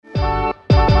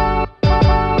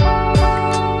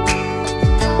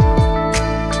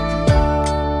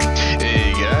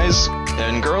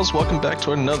back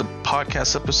to another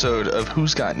podcast episode of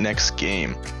Who's Got Next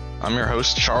Game. I'm your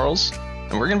host, Charles,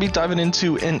 and we're going to be diving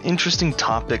into an interesting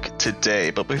topic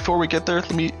today. But before we get there,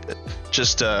 let me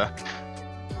just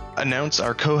announce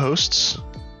our co-hosts,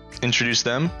 introduce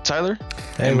them. Tyler,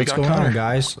 hey, and what's going on,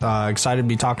 guys? Excited to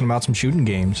be talking about some shooting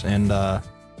games. And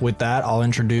with that, I'll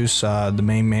introduce the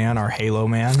main man, our Halo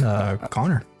man,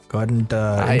 Connor. Go ahead and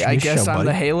I guess I'm buddy.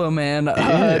 the Halo man.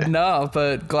 No,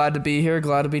 but glad to be here.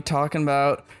 Glad to be talking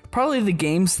about probably the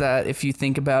games that, if you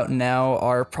think about now,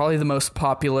 are probably the most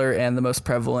popular and the most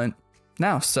prevalent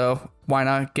now. So why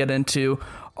not get into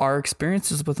our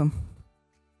experiences with them?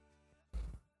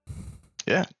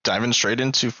 Yeah, diving straight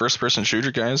into first-person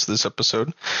shooter, guys, this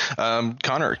episode.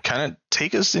 Connor, kind of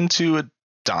take us into a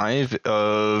dive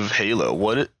of Halo.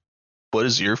 What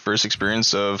is your first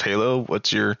experience of Halo?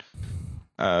 What's your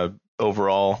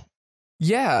overall?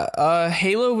 Yeah,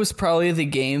 Halo was probably the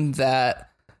game that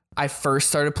I first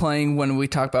started playing when we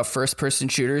talk about first-person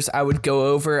shooters. I would go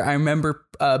over. I remember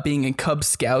being in Cub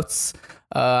Scouts.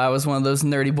 I was one of those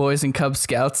nerdy boys in Cub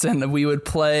Scouts, and we would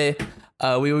play.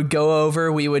 We would go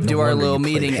over. We would do our little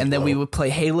meeting, and then we would play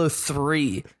Halo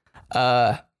 3.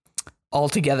 All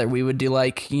together, we would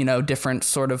do different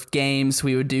sort of games.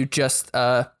 We would do just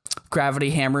gravity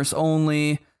hammers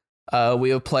only.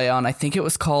 We would play on, I think it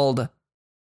was called,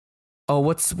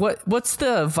 what's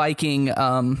the Viking,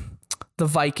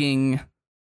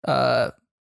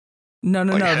 no,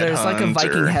 there's like a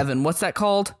Viking heaven. What's that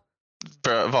called?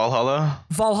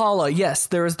 Valhalla. Yes,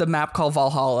 there was the map called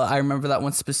Valhalla. I remember that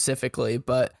one specifically,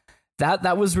 but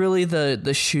that was really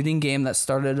the shooting game that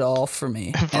started it all for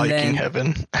me. Viking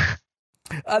heaven.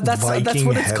 That's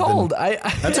what it's called.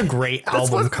 That's a great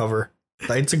album cover.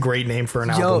 It's a great name for an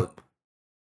album.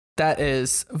 That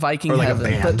is Viking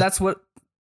Heaven. But that's what.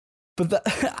 But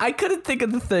I couldn't think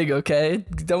of the thing. Okay,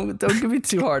 don't give me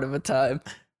too hard of a time.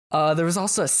 There was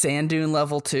also a sand dune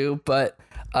level too, but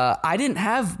I didn't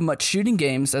have much shooting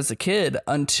games as a kid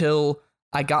until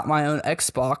I got my own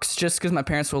Xbox, just because my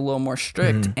parents were a little more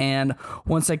strict. And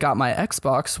once I got my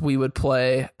Xbox, we would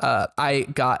play. I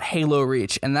got Halo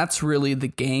Reach, and that's really the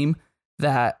game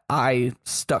that I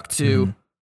stuck to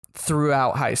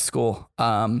throughout high school.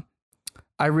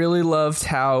 I really loved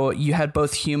how you had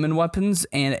both human weapons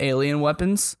and alien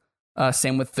weapons.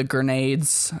 Same with the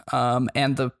grenades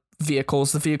and the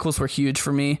vehicles. The vehicles were huge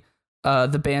for me.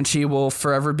 The Banshee will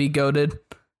forever be goated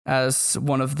as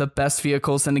one of the best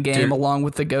vehicles in the game, dude, along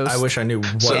with the Ghost. I wish I knew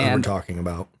what you were talking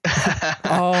about.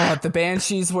 The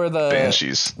Banshees were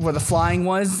where the flying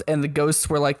was, and the Ghosts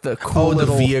were like the cool the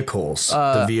vehicles.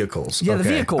 The vehicles. Yeah, okay. the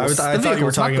vehicles. I thought you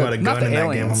were talking about a gun in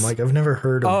that game. I'm like, I've never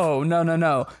heard of. Oh,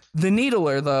 no. The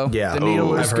Needler, though. Yeah. The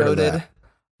Needler's I've heard goated.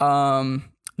 of that.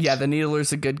 Yeah, the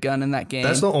Needler's a good gun in that game.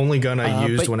 That's the only gun I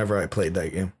used whenever I played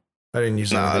that game. I didn't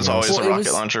use it. It's always a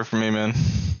rocket launcher for me, man.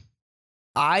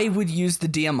 I would use the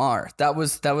DMR. That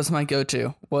was my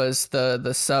go-to. Was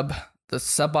the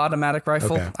sub-automatic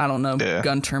rifle. Okay. I don't know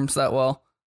gun terms that well.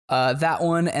 That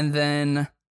one, and then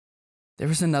there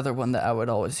was another one that I would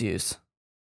always use.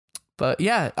 But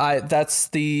yeah, that's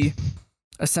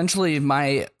essentially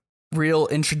my real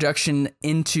introduction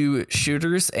into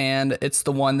shooters, and it's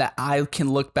the one that I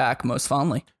can look back most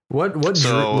fondly. What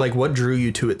drew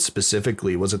you to it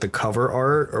specifically? Was it the cover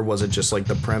art, or was it just like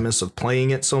the premise of playing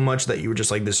it so much that you were just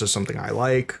like, this is something I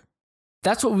like?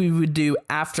 That's what we would do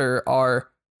after our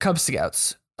Cub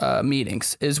Scouts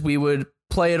meetings, is we would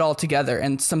play it all together.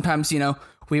 And sometimes,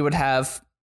 we would have,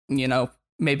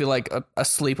 maybe like a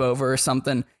sleepover or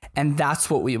something, and that's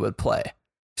what we would play.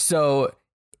 So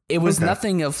it was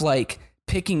nothing of like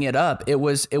picking it up. It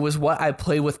was what I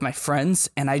played with my friends,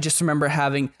 and I just remember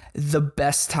having the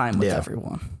best time with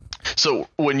everyone. So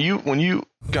when you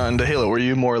got into Halo, were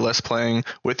you more or less playing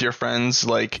with your friends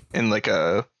like in like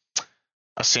a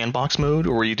sandbox mode,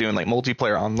 or were you doing like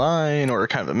multiplayer online, or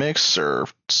kind of a mix, or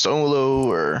solo,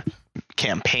 or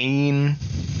campaign?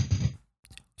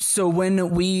 So when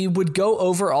we would go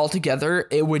over all together,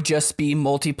 it would just be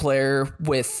multiplayer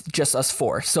with just us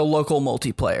four. So local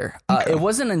multiplayer. It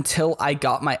wasn't until I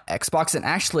got my Xbox, and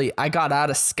actually I got out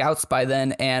of Scouts by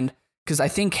then, and because I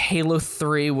think Halo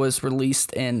 3 was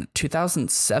released in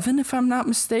 2007, if I'm not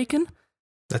mistaken.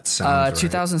 That sounds right.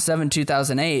 2007,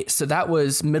 2008. So that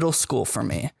was middle school for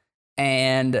me.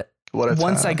 And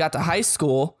once I got to high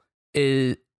school,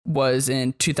 it was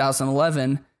in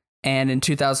 2011. And in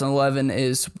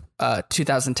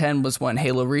 2010 was when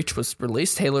Halo Reach was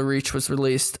released. Halo Reach was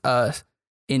released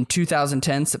in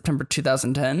 2010, September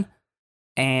 2010.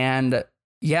 And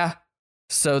yeah,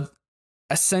 so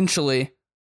essentially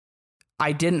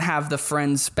I didn't have the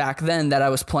friends back then that I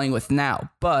was playing with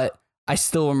now, but I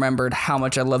still remembered how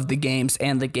much I loved the games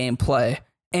and the gameplay.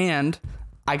 And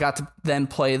I got to then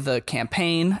play the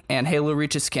campaign, and Halo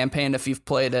Reach's campaign, if you've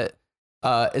played it,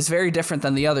 is very different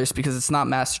than the others because it's not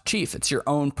Master Chief. It's your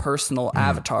own personal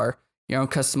avatar, your own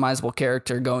customizable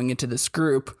character going into this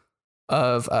group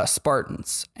of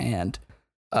Spartans. And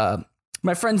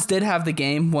my friends did have the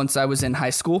game once I was in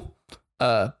high school,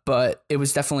 but it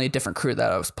was definitely a different crew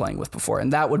that I was playing with before,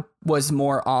 and that was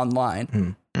more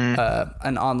online,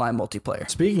 an online multiplayer.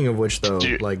 Speaking of which, though,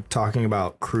 like talking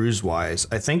about crews-wise,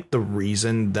 I think the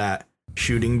reason that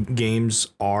shooting games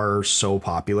are so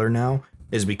popular now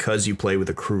is because you play with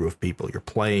a crew of people. You're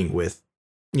playing with,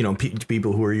 you know,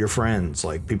 people who are your friends,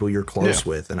 like people you're close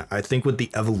with. And I think with the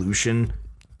evolution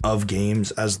of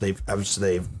games as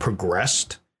they've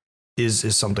progressed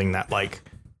is something that, like,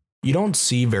 you don't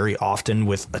see very often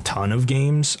with a ton of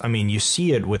games. I mean, you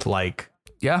see it with, like,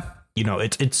 you know,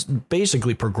 it's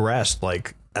basically progressed,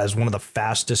 like, as one of the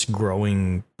fastest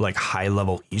growing, like, high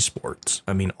level esports.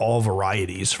 I mean, all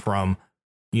varieties from,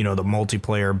 you know, the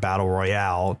multiplayer battle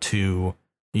royale to,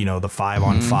 you know, the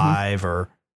 5-on-5 or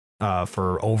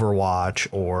for Overwatch,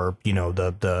 or, you know,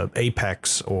 the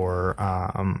Apex, or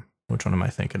which one am I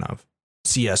thinking of?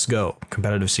 CSGO,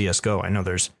 competitive CSGO. I know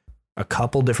there's a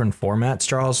couple different formats.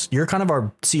 Charles, you're kind of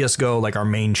our CSGO, like our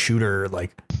main shooter,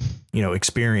 like, you know,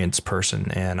 experience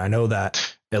person. And I know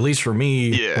that, at least for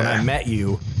me, when I met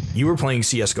you, you were playing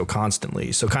CSGO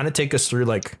constantly. So kind of take us through,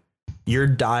 like, your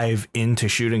dive into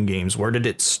shooting games. Where did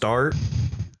it start?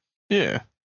 Yeah.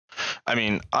 I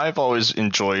mean, I've always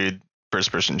enjoyed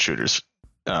first-person shooters.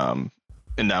 And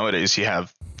nowadays you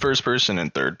have first-person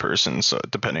and third-person, so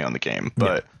depending on the game.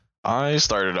 But I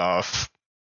started off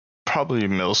probably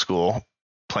middle school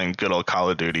playing good old Call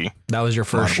of Duty. That was your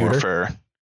first shooter?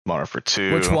 Modern Warfare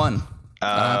 2. Which one?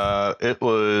 It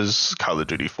was Call of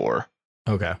Duty 4.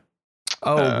 Okay.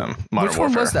 Which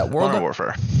one was that? Modern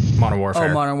Warfare. Modern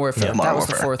Warfare. Oh, Modern Warfare. Yeah, that was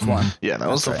the fourth one. Yeah, that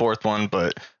was the fourth one,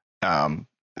 but I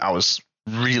was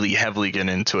really heavily getting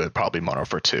into it, probably Modern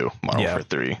Warfare 2, Modern Warfare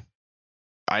 3.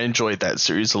 I enjoyed that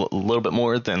series a little bit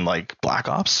more than, like, Black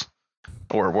Ops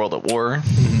or World at War.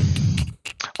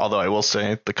 Although I will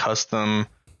say the custom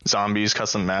zombies,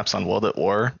 custom maps on World at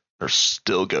War are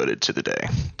still goated to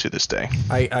this day.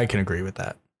 I can agree with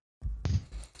that.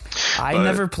 I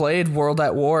never played World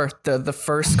at War. The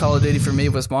first Call of Duty for me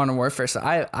was Modern Warfare, so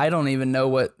I don't even know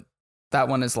what that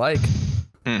one is like.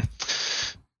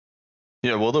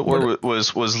 Yeah, World at War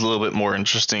was a little bit more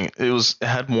interesting. It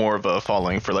had more of a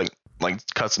following for like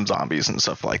custom zombies and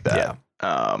stuff like that.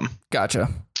 Yeah. Gotcha.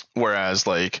 Whereas,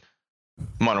 like,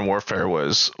 Modern Warfare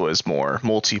was more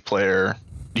multiplayer.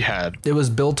 It was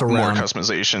built around more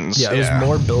customizations. Yeah, it was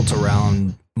more built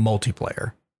around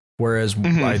multiplayer. Whereas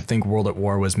I think World at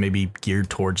War was maybe geared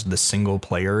towards the single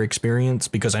player experience,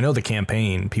 because I know the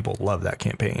campaign, people love that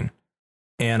campaign.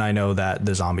 And I know that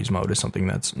the zombies mode is something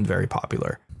that's very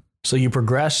popular. So you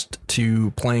progressed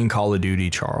to playing Call of Duty,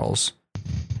 Charles.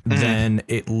 Then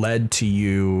it led to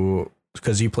you,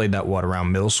 because you played that,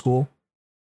 around middle school?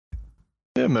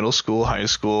 Yeah, middle school, high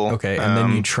school. Okay, and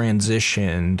then you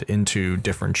transitioned into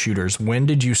different shooters. When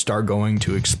did you start going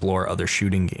to explore other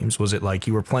shooting games? Was it like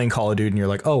you were playing Call of Duty and you're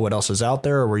like, oh, what else is out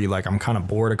there? Or were you like, I'm kind of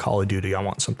bored of Call of Duty, I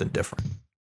want something different?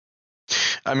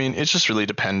 I mean, it just really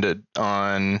depended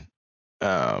on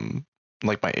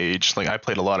like my age. Like, I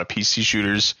played a lot of PC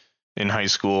shooters in high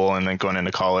school, and then going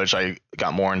into college, I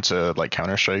got more into, like,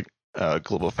 Counter-Strike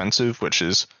Global Offensive, which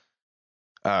is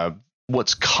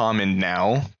what's common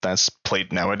now, that's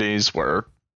played nowadays, where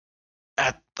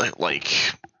I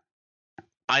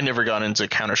never got into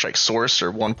Counter-Strike Source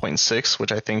or 1.6,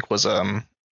 which I think was I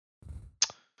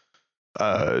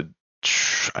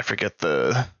forget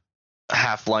the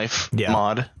Half-Life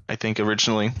mod, I think,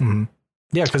 originally.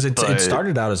 Yeah, because it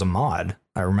started out as a mod,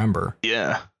 I remember.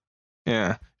 Yeah.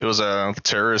 It was a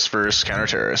terrorist versus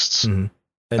counter-terrorists. And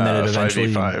then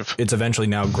it's eventually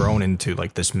now grown into,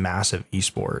 like, this massive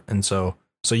esport. And so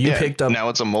you picked up. Now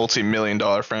it's a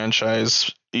multi-million-dollar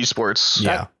franchise esports.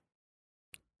 Yeah.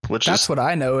 That's what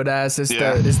I know it as, is the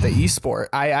esport.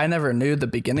 I never knew the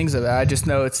beginnings of it. I just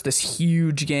know it's this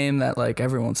huge game that, like,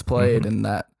 everyone's played and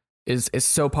that is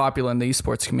so popular in the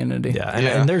esports community. Yeah.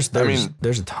 And there's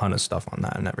a ton of stuff on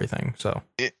that and everything. So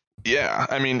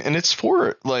I mean, and it's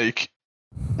for like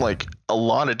a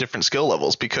lot of different skill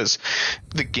levels, because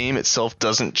the game itself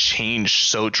doesn't change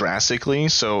so drastically.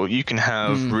 So you can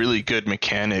have really good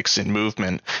mechanics in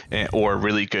movement, or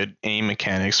really good aim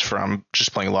mechanics from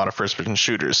just playing a lot of first person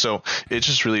shooters. So it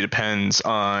just really depends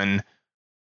on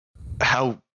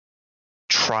how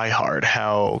try hard,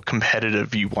 how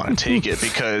competitive you want to take it,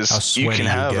 because you can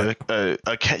have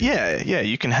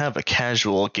you can have a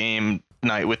casual game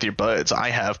night with your buds. I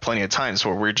have plenty of times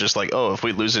where we're just like, oh, if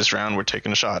we lose this round, we're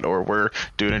taking a shot, or we're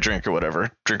doing a drink or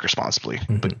whatever. Drink responsibly,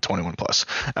 but 21 plus,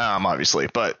 obviously.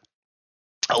 But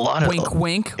a lot of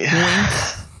wink,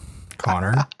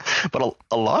 Connor. But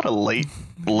a lot of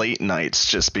late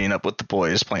nights just being up with the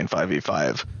boys playing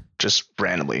 5v5 just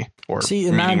randomly, or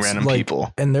meeting random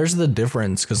people. And there's the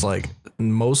difference, because like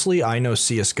mostly I know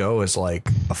CSGO is like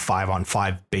a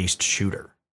 5-on-5 based shooter.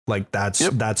 Like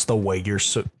that's the way you're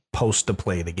supposed to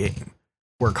play the game.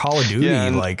 Where Call of Duty,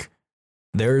 like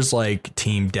there's like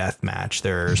team deathmatch,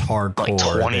 there's hardcore, like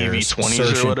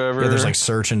 20v20s or whatever. Yeah, there's like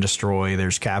search and destroy,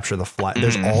 there's capture the flag.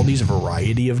 There's all these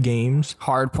variety of games.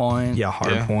 Hardpoint. Yeah,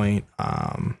 hardpoint.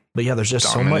 But yeah, there's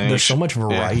just so much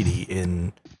variety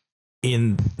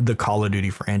in the Call of Duty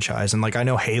franchise. And like I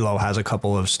know Halo has a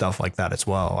couple of stuff like that as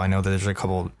well. I know that there's a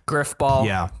couple. Griffball.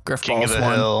 Yeah. Griffball's King of the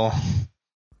Hill.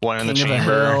 One in the King of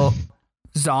chamber. the Hill,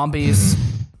 zombies.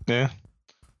 Yeah.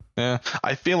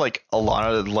 I feel like a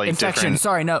lot of like Infection.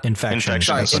 Sorry, no. Infection.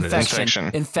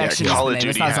 Infection. Yeah, Call of Duty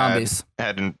Duty not zombies.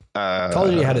 Call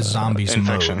of Duty had a zombies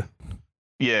infection mode.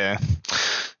 Yeah.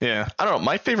 I don't know.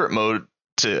 My favorite mode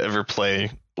to ever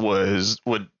play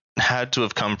had to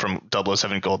have come from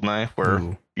 007 GoldenEye,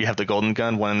 where you have the golden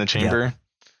gun, one in the chamber.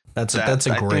 Yeah. That's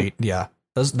a great.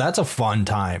 That's a fun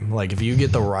time. Like if you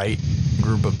get the right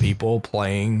group of people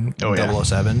playing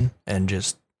 007 and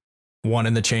just one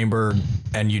in the chamber,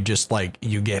 and you just like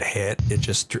you get hit,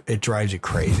 it drives you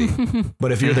crazy.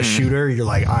 But if you're the shooter, you're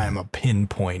like, I am a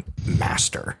pinpoint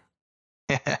master.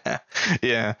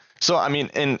 Yeah. So I mean,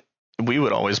 and we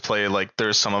would always play, like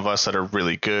there's some of us that are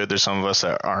really good, there's some of us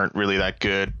that aren't really that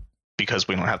good because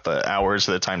we don't have the hours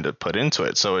or the time to put into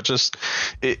it. So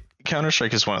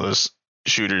Counter-Strike is one of those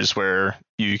shooters where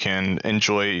you can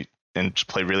enjoy and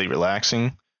play really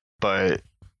relaxing, but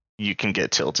you can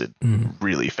get tilted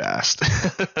really fast.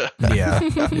 Yeah.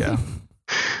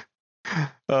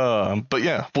 But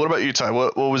yeah, what about you, Ty?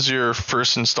 What was your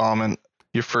first installment,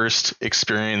 your first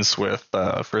experience with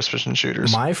first person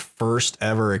shooters? My first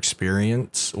ever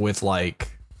experience with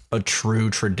like a true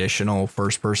traditional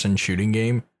first person shooting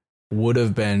game would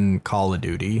have been Call of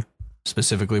Duty,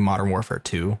 specifically Modern Warfare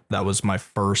 2. That was my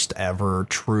first ever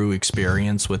true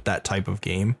experience with that type of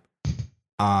game.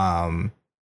 And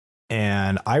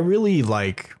I really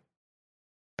like.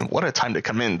 What a time to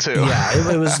come in too.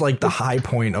 Yeah, it was like the high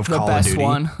point of Call of Duty.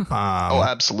 One. Oh,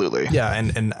 absolutely. Yeah,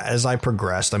 and as I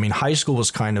progressed, I mean, high school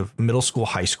was kind of middle school,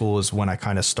 high school is when I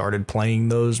kind of started playing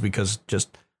those, because just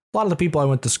a lot of the people I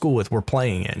went to school with were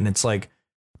playing it, and it's like,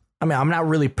 I mean, I'm not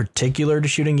really particular to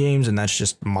shooting games, and that's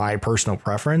just my personal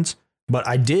preference, but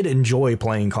I did enjoy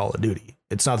playing Call of Duty.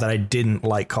 It's not that I didn't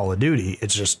like Call of Duty.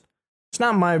 It's just, it's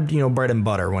not my, bread and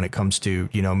butter when it comes to,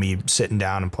 me sitting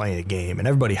down and playing a game, and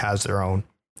everybody has their own,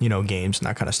 games and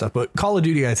that kind of stuff. But Call of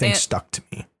Duty, I think, stuck to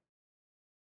me.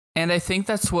 And I think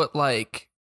that's what like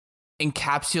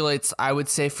encapsulates, I would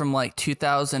say, from like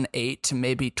 2008 to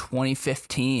maybe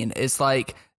 2015 is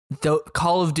like the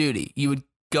Call of Duty. You would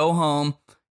go home,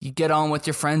 you get on with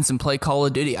your friends and play Call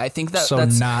of Duty. I think that's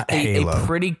not a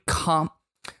pretty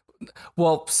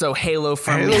well, so Halo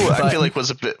for me, I feel like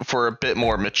was a bit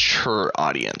more mature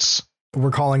audience. We're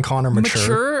calling Connor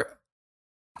mature.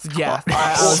 Yeah,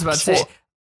 I was about to say.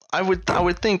 I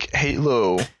would think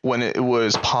Halo, when it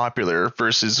was popular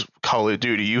versus Call of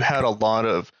Duty, you had a lot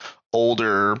of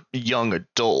older young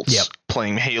adults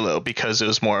playing Halo because it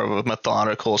was more of a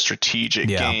methodical, strategic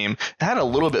game. It had a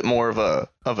little bit more of a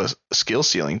skill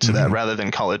ceiling to that, rather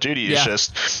than Call of Duty. It's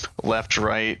just left,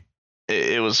 right.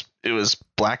 It was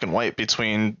black and white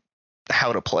between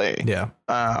how to play. Yeah.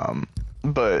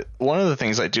 But one of the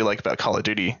things I do like about Call of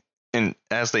Duty, and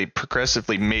as they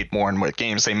progressively made more and more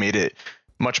games, they made it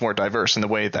much more diverse in the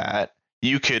way that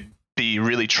you could be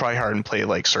really try hard and play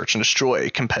like search and destroy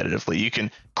competitively. You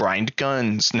can grind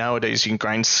guns. Nowadays you can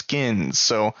grind skins.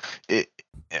 So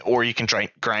or you can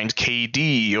grind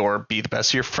KD or be the best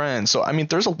of your friends. So, I mean,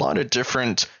 there's a lot of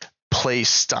different play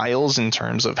styles in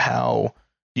terms of how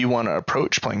you want to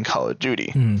approach playing Call of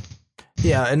Duty.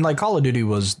 Yeah, and like Call of Duty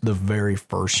was the very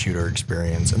first shooter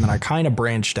experience, and then I kind of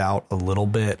branched out a little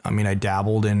bit. I mean, I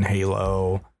dabbled in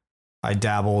Halo. I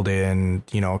dabbled in,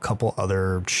 a couple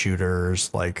other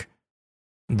shooters like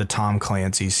the Tom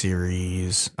Clancy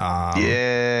series. A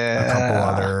couple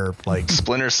other like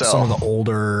Splinter Cell. Some of the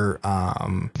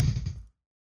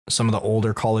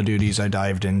older Call of Duties I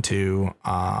dived into.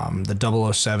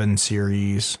 The 007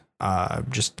 series.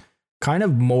 Just kind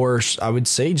of more, I would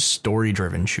say,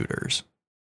 story-driven shooters.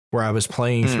 where I was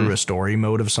playing through a story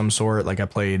mode of some sort. Like I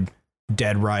played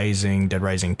Dead Rising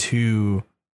 2,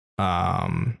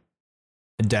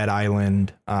 Dead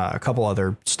Island, a couple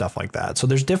other stuff like that. So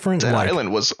there's different. Dead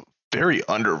Island was very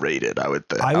underrated, I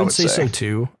would say so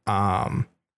too. But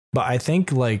I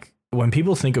think like when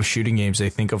people think of shooting games, they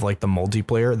think of like the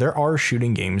multiplayer. There are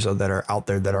shooting games that are out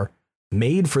there that are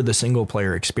made for the single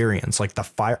player experience, like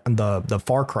the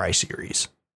Far Cry series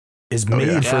is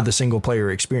made for the single player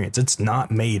experience. It's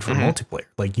not made for multiplayer.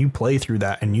 Like you play through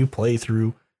that and you play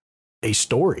through a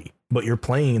story, but you're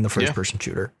playing in the first person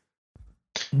shooter.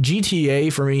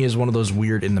 GTA for me is one of those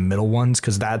weird in the middle ones,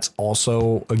 because that's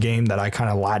also a game that I kind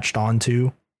of latched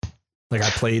onto. Like I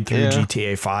played through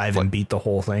GTA 5 and beat the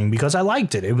whole thing because I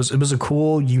liked it. It was a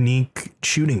cool, unique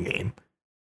shooting game,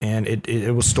 and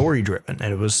it was story driven,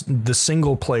 and it was the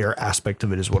single player aspect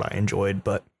of it is what I enjoyed.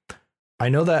 But I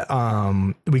know that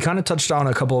we kind of touched on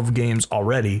a couple of games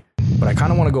already, but I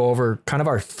kind of want to go over kind of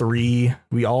our three.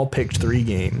 We all picked 3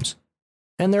 games,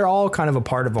 and they're all kind of a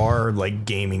part of our like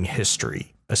gaming history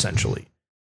essentially.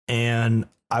 And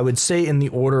I would say in the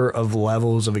order of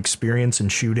levels of experience in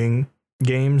shooting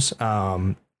games,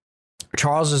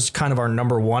 Charles is kind of our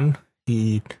number 1.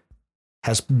 He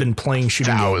has been playing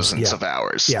shooting thousands of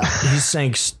hours. Yeah, he's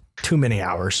sank too many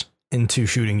hours into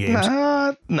shooting games.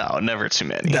 No, never too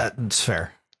many. That's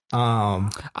fair.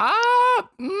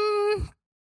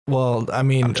 Well, I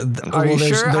mean, are you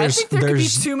sure? I think there could be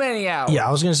too many hours. Yeah,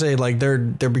 I was gonna say like there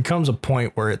becomes a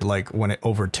point where it like when it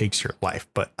overtakes your life,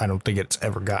 but I don't think it's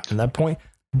ever gotten that point.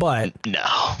 But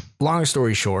no. Long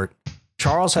story short,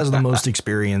 Charles has the most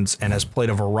experience and has played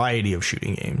a variety of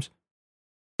shooting games.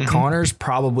 Connor's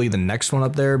probably the next one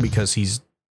up there because he's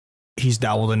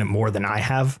dabbled in it more than I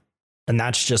have, and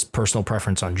that's just personal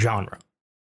preference on genre.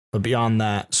 But beyond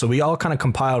that, so we all kind of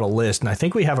compiled a list, and I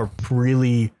think we have a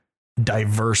really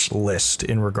diverse list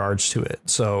in regards to it.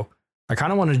 So I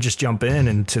kind of want to just jump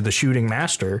into the shooting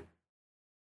master.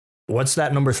 What's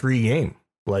that number 3 game?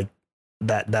 Like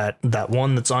that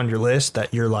one that's on your list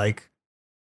that you're like,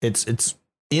 it's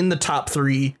in the top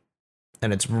 3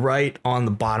 and it's right on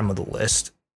the bottom of the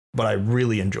list, but I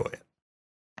really enjoy it.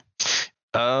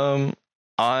 I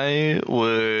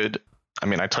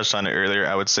touched on it earlier.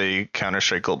 I would say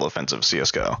Counter-Strike Global Offensive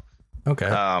CSGO. Okay.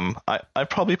 I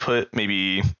probably put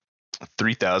maybe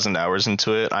 3,000 hours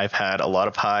into it. I've had a lot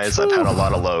of highs. I've had a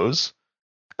lot of lows.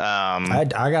 I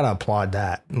gotta applaud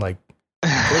that. Like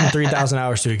putting 3,000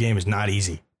 hours to a game is not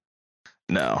easy.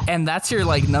 No. And that's your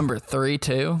like number 3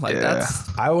 too. Like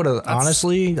I would have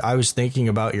honestly, I was thinking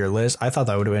about your list. I thought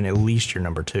that would have been at least your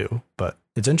number 2, but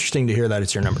it's interesting to hear that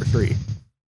it's your number 3.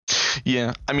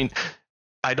 Yeah. I mean,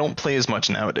 I don't play as much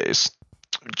nowadays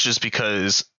just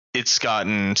because it's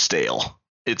gotten stale.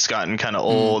 It's gotten kind of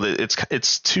old.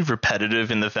 It's too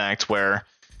repetitive in the fact where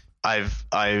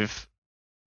I've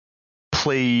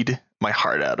played my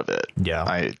heart out of it. Yeah.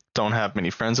 I don't have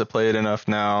many friends that play it enough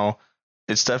now.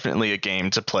 It's definitely a game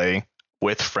to play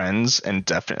with friends and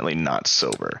definitely not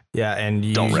sober. Yeah, and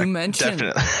you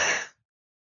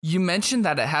mentioned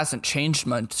that it hasn't changed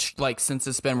much like since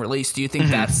it's been released. Do you think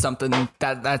that's something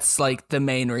that's like the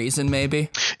main reason maybe?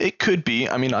 It could be.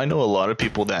 I mean, I know a lot of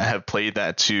people that have played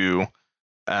that to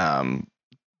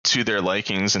their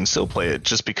likings and still play it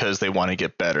just because they want to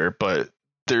get better, but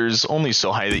there's only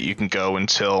so high that you can go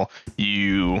until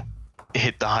you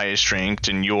hit the highest ranked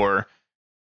and you're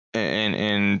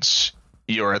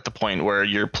at the point where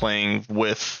you're playing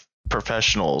with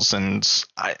professionals, and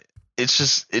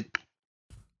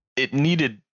it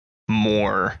needed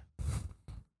more,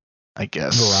 I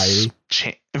guess,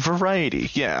 variety.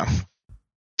 Yeah.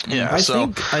 I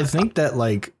think that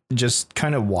like just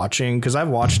kind of watching, because I've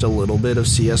watched a little bit of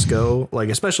CSGO, like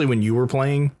especially when you were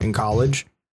playing in college,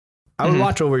 I would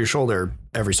watch over your shoulder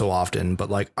every so often. But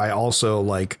like I also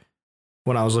like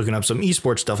when I was looking up some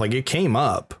esports stuff, like it came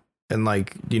up, and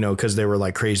like, you know, because there were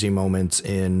like crazy moments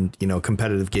in, you know,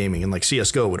 competitive gaming, and like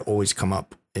CSGO would always come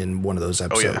up in one of those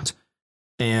episodes.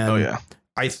 And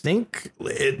I think,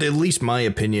 at least my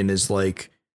opinion is like,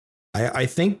 I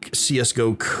think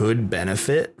CSGO could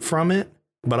benefit from it,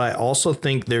 but I also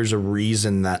think there's a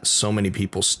reason that so many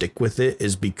people stick with it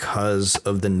is because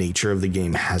of the nature of the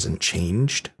game hasn't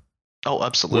changed. Oh,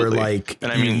 absolutely. Where like,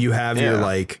 and I mean, you have your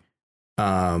like,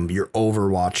 your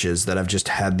Overwatches that have just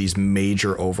had these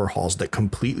major overhauls that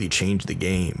completely changed the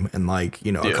game. And like,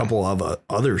 you know, a couple of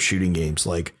other shooting games,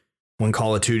 like when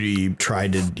Call of Duty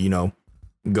tried to, you know,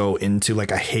 go into like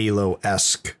a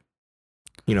Halo-esque,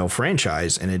 you know,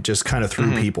 franchise, and it just kind of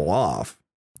threw people off.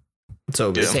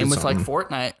 So same with like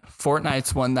Fortnite.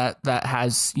 Fortnite's one that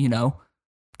has, you know,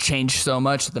 changed so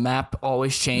much. The map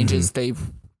always changes.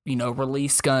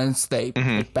 release guns, they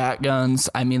pick back guns.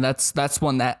 I mean, that's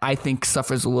one that I think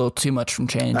suffers a little too much from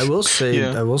change. I will say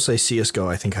CSGO,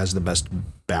 I think, has the best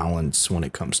balance when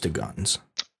it comes to guns.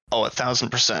 Oh,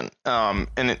 1,000%.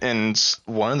 And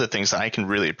one of the things that I can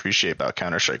really appreciate about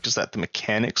Counter-Strike is that the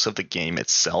mechanics of the game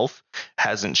itself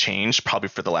hasn't changed probably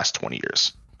for the last 20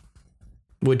 years.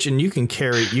 And you can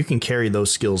carry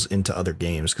those skills into other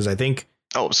games, because I think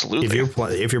absolutely,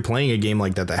 if you're playing a game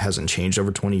like that hasn't changed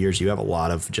over 20 years, you have a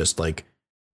lot of just like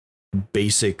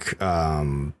basic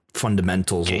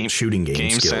fundamentals shooting game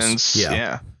skills. Sense.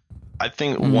 Yeah. I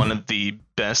think one of the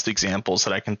best examples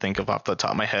that I can think of off the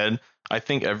top of my head, I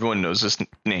think everyone knows this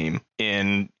name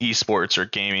in esports or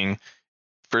gaming.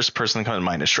 First person that comes to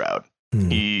mind is Shroud.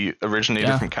 He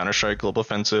originated from Counter-Strike Global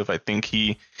Offensive. I think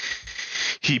he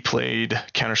played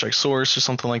Counter-Strike Source or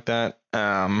something like that.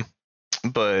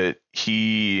 But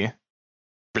he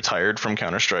retired from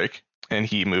Counter-Strike and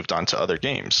he moved on to other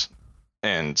games.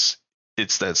 And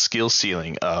it's that skill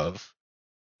ceiling of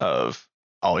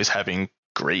always having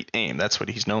great aim. That's what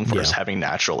he's known for, is having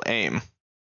natural aim.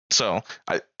 So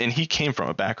and he came from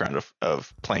a background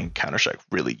of playing Counter-Strike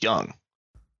really young.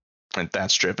 And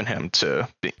that's driven him to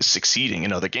succeeding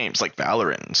in other games like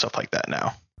Valorant and stuff like that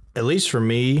now. At least for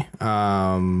me,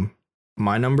 my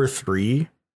number 3,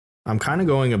 I'm kind of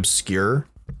going obscure.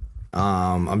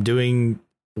 I'm doing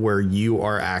where you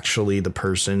are actually the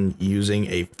person using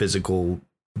a physical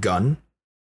gun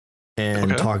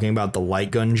and talking about the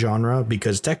light gun genre,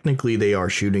 because technically they are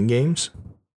shooting games.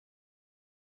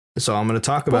 So I'm going to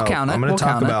talk about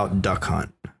about Duck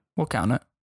Hunt. We'll count it.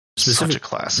 Such a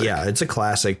classic. Yeah, it's a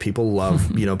classic. People love,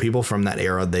 people from that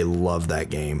era, they love that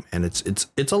game, and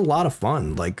it's a lot of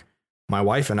fun. Like, my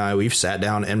wife and I, we've sat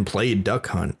down and played Duck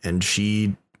Hunt, and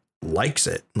she likes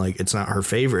it. Like, it's not her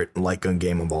favorite light gun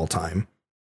game of all time,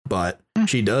 but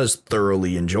she does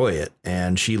thoroughly enjoy it,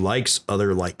 and she likes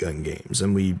other light gun games.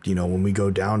 And we, when we go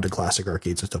down to classic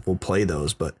arcades and stuff, we'll play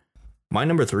those. But my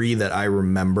number 3 that I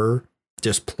remember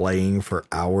just playing for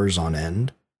hours on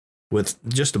end with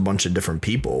just a bunch of different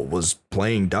people was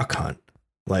playing Duck Hunt.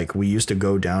 Like, we used to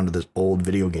go down to this old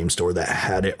video game store that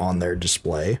had it on their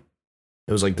display.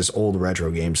 It was like this old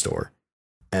retro game store,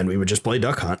 and we would just play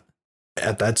Duck Hunt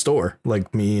at that store.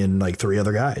 Like, me and like 3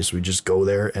 other guys, we just go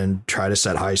there and try to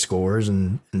set high scores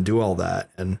and do all that.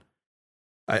 And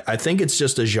I think it's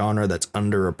just a genre that's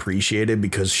underappreciated,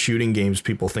 because shooting games,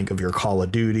 people think of your Call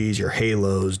of Duties, your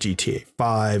Halos, GTA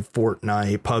 5,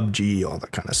 Fortnite, PUBG, all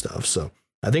that kind of stuff. So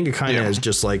I think it kind of is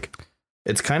just like,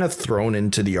 it's kind of thrown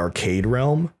into the arcade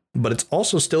realm, but it's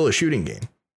also still a shooting game.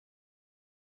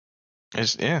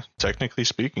 Technically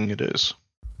speaking, it is.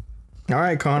 All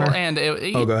right, Connor. Well, and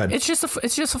go ahead. It's just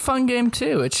a fun game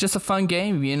too. It's just a fun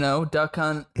game, Duck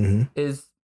Hunt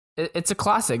it's a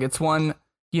classic. It's one,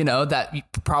 that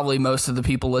probably most of the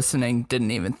people listening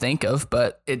didn't even think of,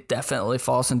 but it definitely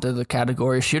falls into the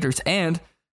category of shooters. And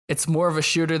it's more of a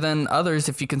shooter than others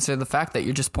if you consider the fact that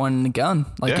you're just pointing a gun.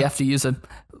 Like, you have to use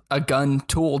a gun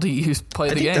tool to play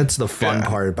the game. That's the fun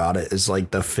part about it, is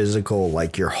like the physical,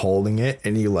 like you're holding it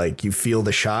and you feel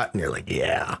the shot and you're like,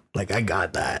 yeah, like I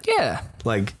got that. Yeah.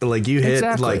 Like you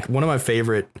hit like one of my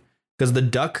favorite, because the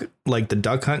Duck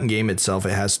Hunt game itself,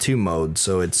 it has 2 modes.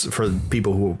 So it's for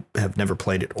people who have never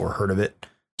played it or heard of it.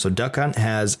 So Duck Hunt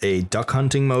has a duck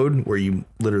hunting mode where you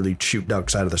literally shoot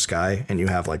ducks out of the sky and you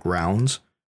have like rounds.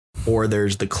 Or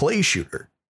there's the clay shooter.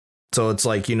 So it's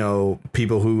like,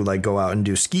 people who like go out and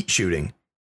do skeet shooting.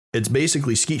 It's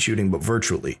basically skeet shooting, but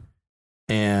virtually.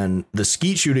 And the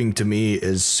skeet shooting to me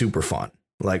is super fun.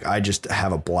 Like, I just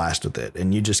have a blast with it,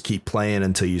 and you just keep playing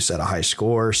until you set a high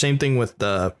score. Same thing with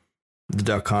the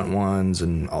Duck Hunt ones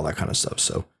and all that kind of stuff.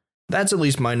 So that's at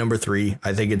least my number 3.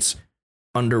 I think it's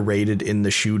underrated in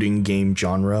the shooting game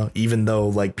genre, even though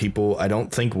like people I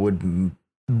don't think would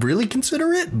really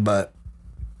consider it, but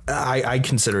I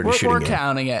consider it a shooting game. We're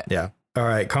counting it. Yeah. All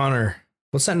right, Connor,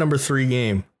 what's that number 3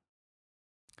 game?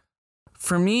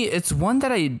 For me, it's one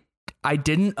that I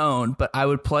didn't own, but I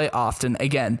would play often.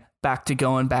 Again,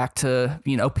 going back to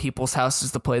people's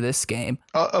houses to play this game.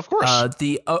 Of course.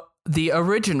 The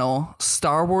original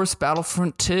Star Wars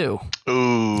Battlefront 2.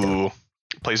 Ooh,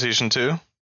 PlayStation 2.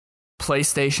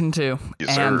 PlayStation 2.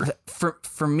 Yes, and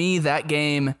for me, that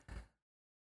game,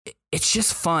 it's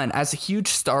just fun. As a huge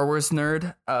Star Wars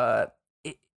nerd,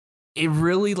 it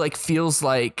really like feels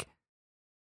like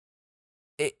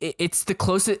it's the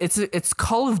closest. It's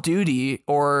Call of Duty,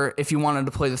 or if you wanted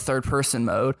to play the 3rd-person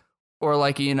mode, or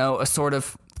like a sort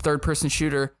of 3rd-person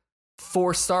shooter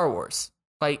for Star Wars.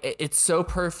 Like, it's so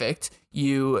perfect.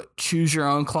 You choose your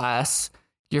own class.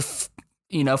 You're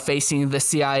facing the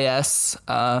CIS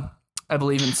I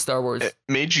believe, in Star Wars. It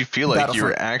made you feel like you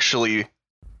were actually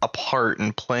a part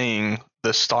in playing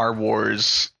the Star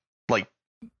Wars like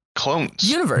clones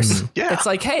universe. Mm-hmm. Yeah, it's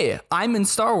like, hey, I'm in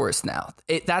Star Wars now.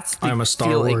 That's the I'm a Star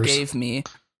feel Wars. It gave me.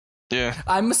 Yeah,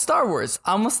 I'm a Star Wars.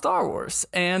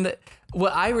 And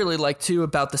what I really like too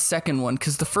about the second one,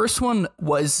 because the first one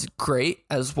was great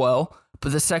as well,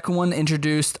 but the second one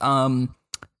introduced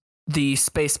the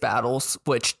space battles,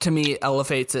 which to me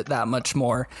elevates it that much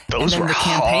more. Those were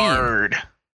hard.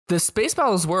 The space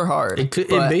battles were hard. It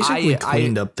basically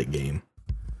cleaned up the game.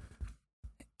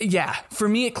 Yeah, for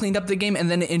me, it cleaned up the game, and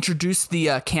then it introduced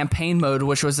the campaign mode,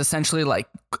 which was essentially like,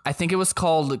 I think it was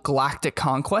called Galactic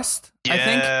Conquest. Yeah, I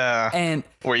think, and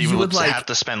where you would have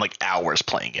to spend like hours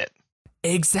playing it.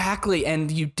 Exactly,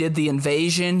 and you did the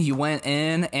invasion. You went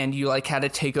in, and you like had to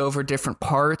take over different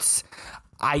parts.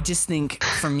 I just think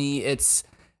for me, it's,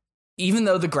 even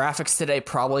though the graphics today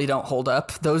probably don't hold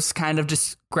up, those kind of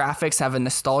just graphics have a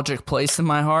nostalgic place in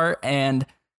my heart, and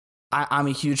I'm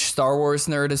a huge Star Wars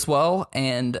nerd as well,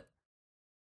 and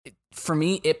for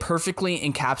me, it perfectly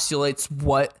encapsulates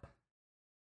what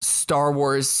Star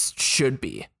Wars should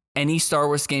be. Any Star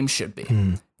Wars game should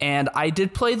be. And I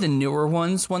did play the newer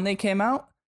ones when they came out,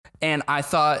 and I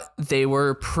thought they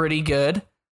were pretty good.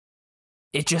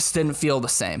 It just didn't feel the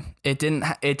same. It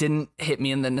didn't hit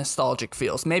me in the nostalgic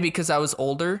feels. Maybe because I was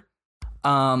older,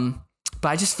 but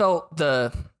I just felt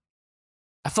the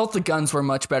guns were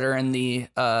much better in the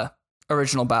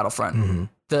original Battlefront.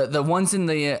 Mm-hmm. The ones in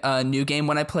the new game,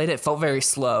 when I played it, felt very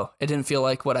slow. It didn't feel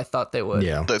like what I thought they would.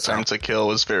 Yeah, the time to kill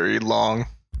was very long.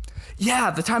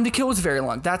 Yeah, the time to kill was very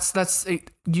long. That's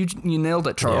you nailed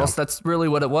it, Charles. Yeah. That's really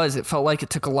what it was. It felt like it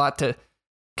took a lot to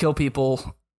kill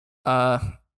people,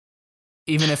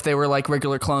 even if they were like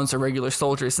regular clones or regular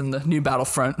soldiers in the new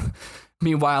Battlefront.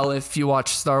 Meanwhile, if you watch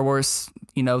Star Wars,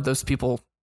 those people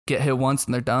get hit once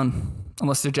and they're done,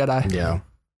 unless they're Jedi.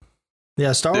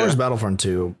 Yeah, Star Wars Battlefront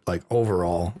 2, like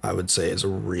overall, I would say is a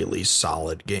really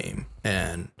solid game.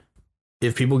 And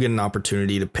if people get an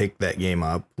opportunity to pick that game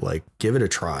up, like give it a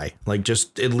try. Like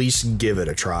just at least give it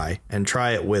a try and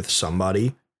try it with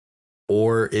somebody.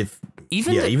 Or if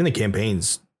even the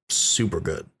campaign's super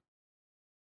good.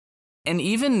 And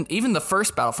even the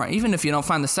first Battlefront, even if you don't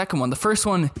find the second one, the first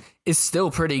one is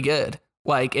still pretty good.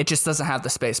 Like it just doesn't have the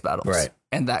space battles, right?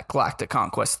 And that Galactic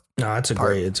Conquest. No, it's a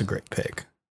great pick.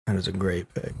 That is a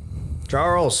great pick,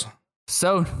 Charles.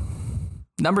 So,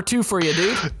 number 2 for you,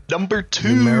 dude. Number 2.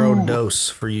 Numero dos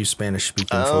for you Spanish-speaking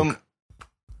folk.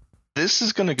 This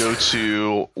is going to go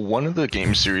to one of the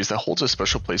game series that holds a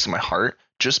special place in my heart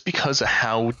just because of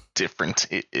how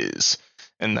different it is.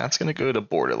 And that's going to go to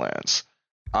Borderlands.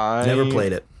 I never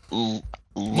played it.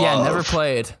 Never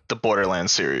played the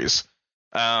Borderlands series.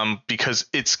 Because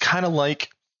it's kind of like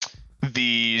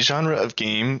the genre of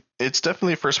game. It's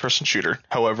definitely a first-person shooter.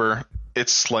 However,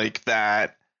 it's like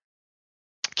that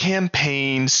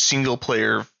campaign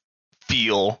single-player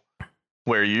feel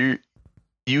where you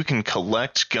can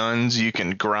collect guns, you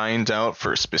can grind out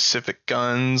for specific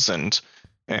guns and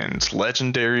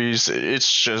legendaries.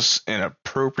 It's just an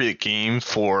appropriate game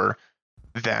for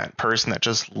that person that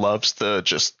just loves to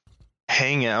just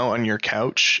hang out on your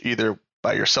couch, either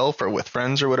by yourself or with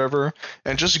friends or whatever,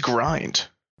 and just grind.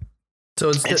 So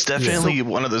it's definitely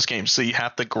one of those games. So you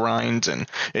have to grind, and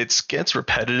it gets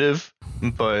repetitive,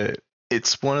 but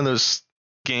it's one of those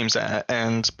games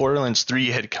and Borderlands 3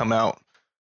 had come out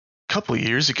a couple of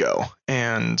years ago.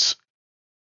 And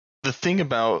the thing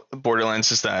about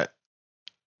Borderlands is that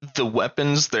the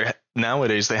weapons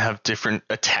nowadays, they have different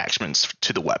attachments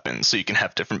to the weapons. So you can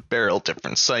have different barrel,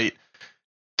 different sight,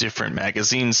 different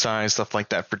magazine size, stuff like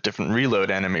that for different reload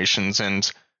animations.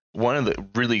 And one of the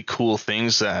really cool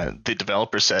things that the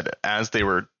developer said as they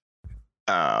were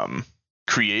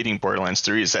creating Borderlands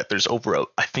 3 is that there's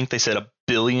I think they said 1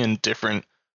 billion different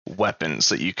weapons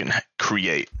that you can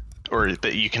create or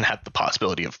that you can have the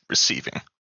possibility of receiving.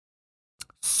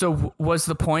 So was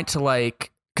the point to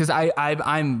like, because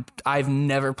I've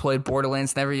never played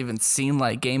Borderlands, never even seen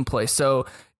like gameplay. So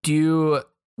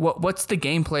what's the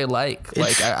gameplay like?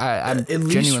 Like I'm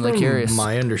genuinely curious.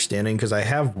 My understanding, because I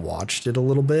have watched it a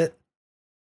little bit,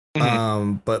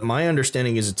 but my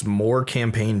understanding is it's more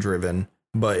campaign driven.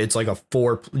 But it's like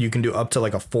you can do up to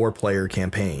like a 4-player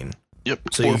campaign. Yep.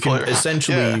 So you can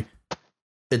essentially,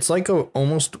 it's like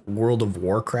almost World of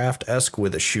Warcraft-esque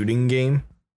with a shooting game.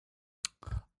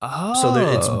 Oh. So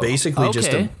it's basically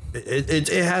just it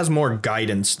has more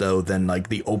guidance though than like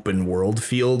the open world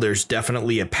feel. There's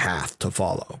definitely a path to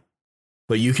follow,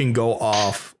 but you can go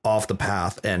off the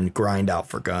path and grind out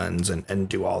for guns and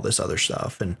do all this other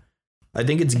stuff. And I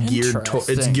think it's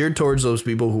geared towards those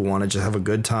people who want to just have a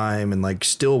good time and like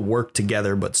still work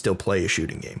together, but still play a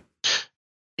shooting game.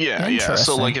 Yeah.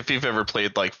 So like if you've ever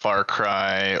played like Far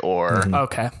Cry or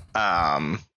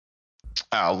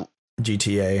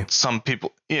GTA, some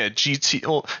people, GTA.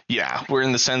 Well, yeah, we're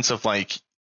in the sense of like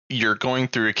you're going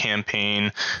through a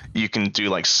campaign, you can do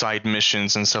like side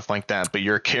missions and stuff like that, but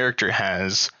your character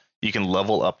you can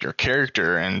level up your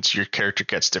character and your character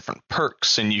gets different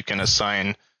perks and you can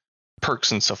assign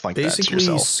perks and stuff like that to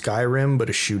yourself. Basically Skyrim, but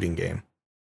a shooting game.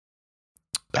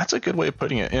 That's a good way of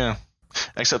putting it, yeah.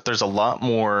 Except there's a lot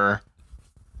more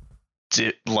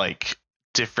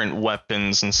different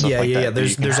weapons and stuff like that. Yeah.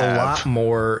 There's a lot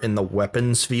more in the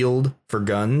weapons field for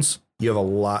guns. You have a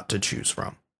lot to choose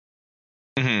from.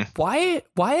 Mm-hmm. Why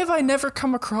have I never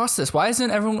come across this? Why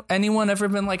hasn't anyone ever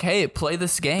been like, hey, play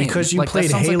this game? Because you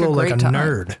played Halo like a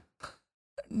nerd.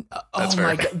 Oh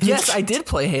my god! Yes, I did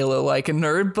play Halo like a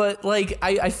nerd, but like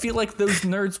I feel like those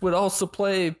nerds would also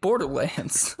play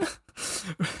Borderlands.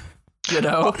 You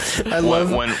know, I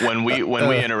love when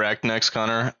we interact next,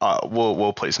 Connor.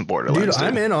 We'll play some Borderlands. Dude,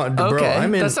 I'm in on bro. Okay,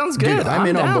 I'm in. That sounds good. Dude, I'm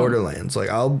in on Borderlands. Like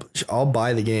I'll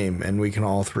buy the game and we can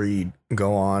all three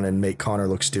go on and make Connor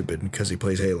look stupid because he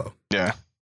plays Halo. Yeah.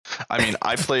 I mean,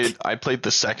 I played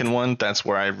the second one. That's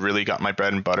where I really got my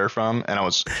bread and butter from, and I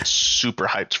was super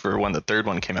hyped for when the third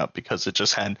one came out because it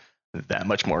just had that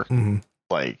much more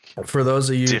like for those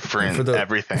of you different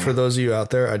everything. For those of you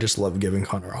out there, I just love giving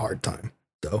Connor a hard time.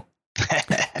 So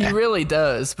he really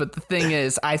does. But the thing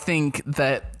is, I think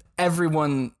that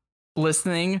everyone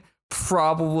listening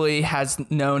probably has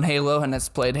known Halo and has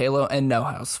played Halo and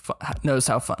knows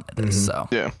how fun it is. So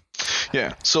yeah.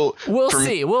 So we'll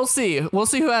see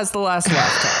who has the last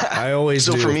laugh. I always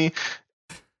do.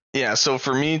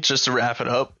 For me, just to wrap it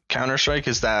up, Counter-Strike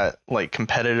is that like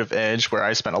competitive edge where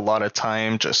I spent a lot of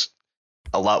time just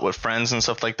a lot with friends and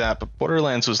stuff like that. But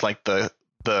Borderlands was like the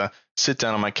sit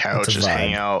down on my couch, just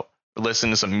hang out, listen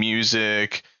to some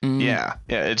music. Yeah,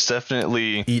 it's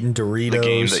definitely eating Doritos. The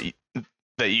game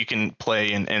that you can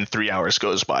play and 3 hours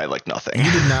goes by like nothing.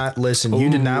 You did not listen. You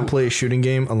did not play a shooting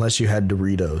game unless you had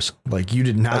Doritos. Like you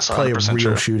did not play a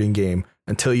real shooting game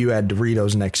until you had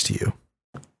Doritos next to you.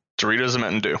 Doritos and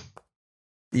Mountain Dew.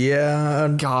 Yeah.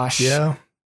 Gosh. Yeah.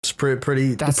 It's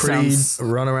pretty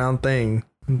run around thing.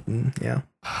 Yeah.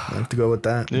 I have to go with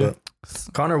that. Yeah. But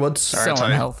Connor, what's so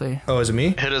unhealthy? Oh, is it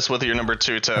me? Hit us with your number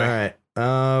 2, Ty. All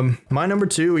right. My number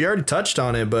 2, we already touched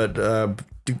on it, but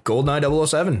GoldenEye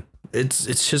 007.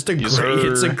 It's just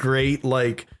a great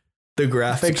like the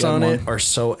graphics on it are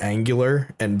so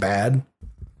angular and bad.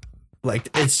 Like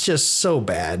it's just so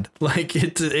bad. Like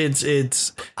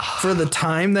it's for the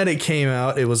time that it came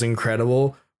out, it was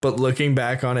incredible. But looking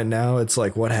back on it now, it's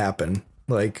like, what happened?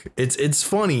 Like it's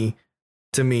funny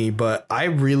to me, but I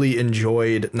really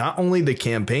enjoyed not only the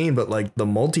campaign, but like the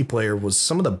multiplayer was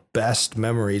some of the best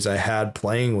memories I had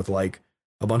playing with like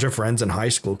a bunch of friends in high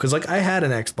school. Cause like I had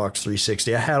an Xbox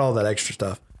 360, I had all that extra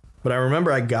stuff, but I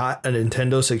remember I got a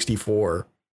Nintendo 64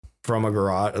 from a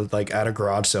garage, like at a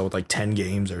garage sale with like 10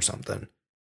 games or something.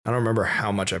 I don't remember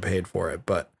how much I paid for it,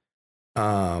 but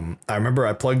I remember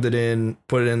I plugged it in,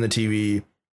 put it in the TV,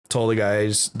 told the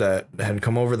guys that had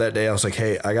come over that day, I was like,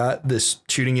 hey, I got this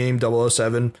shooting game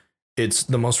 007. It's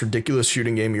the most ridiculous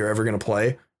shooting game you're ever going to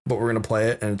play, but we're going to play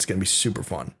it and it's going to be super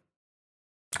fun.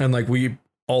 And like we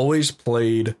always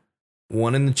played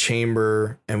one in the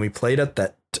chamber and we played at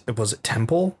that, was it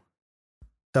Temple? Is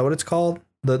that what it's called?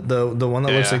 The one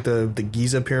that looks like the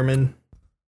Giza pyramid.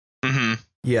 Mm-hmm.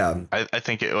 Yeah. I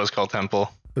think it was called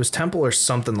Temple. It was Temple or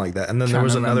something like that. And then there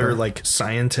was another like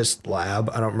scientist lab.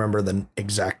 I don't remember the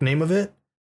exact name of it,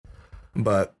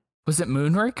 but was it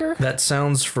Moonraker? That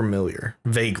sounds familiar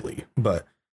vaguely, but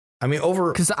I mean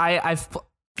because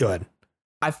go ahead.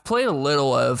 I've played a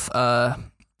little of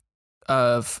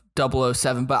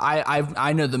 007, but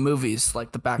I know the movies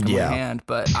like the back of my hand,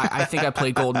 but I think I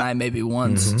played GoldenEye maybe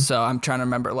once, so I'm trying to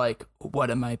remember like what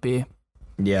it might be.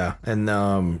 Yeah, and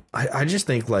I just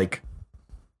think like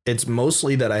it's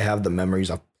mostly that I have the memories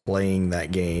of playing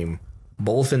that game,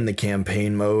 both in the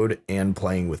campaign mode and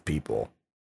playing with people.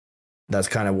 That's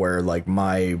kind of where like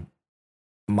my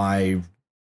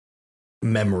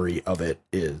memory of it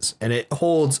is, and it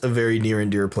holds a very near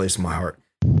and dear place in my heart.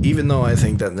 Even though I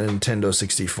think that the Nintendo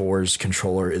 64's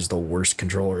controller is the worst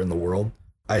controller in the world,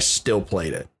 I still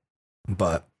played it.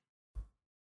 But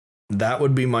that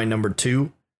would be my number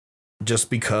 2, just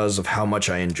because of how much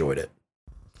I enjoyed it.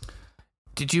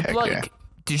 Did you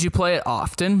play it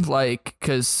often? Like,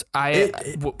 because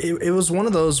it was one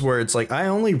of those where it's like I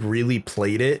only really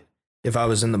played it if I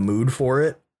was in the mood for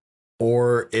it,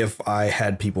 or if I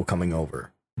had people coming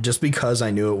over. just because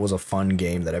I knew it was a fun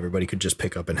game that everybody could just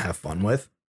pick up and have fun with.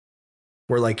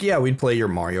 We're like, yeah, we'd play your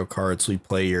Mario Karts, we'd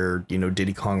play your,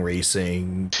 Diddy Kong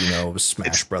Racing,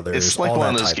 Smash Brothers. It's like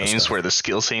one of those games where the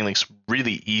skill ceiling's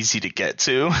really easy to get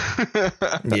to.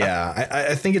 Yeah,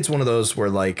 I think it's one of those where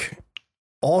like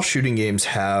all shooting games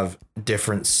have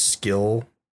different skill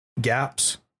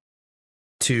gaps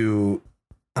to,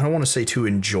 I don't want to say to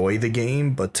enjoy the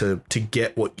game, but to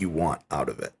get what you want out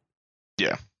of it.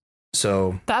 Yeah.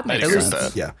 So that makes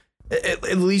sense. Yeah.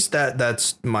 At least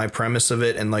that's my premise of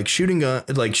it. And like shooting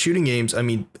games, I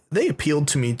mean, they appealed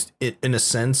to me in a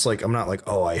sense. Like, I'm not like,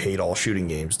 oh, I hate all shooting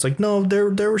games. It's like, no, there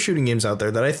were shooting games out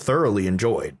there that I thoroughly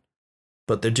enjoyed,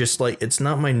 but they're just like, it's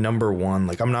not my number one.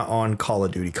 Like, I'm not on Call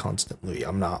of Duty constantly.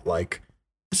 I'm not like,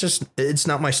 it's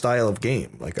not my style of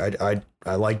game. Like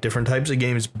I like different types of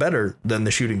games better than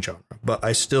the shooting genre, but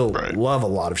I still love a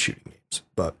lot of shooting games.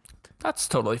 But that's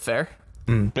totally fair.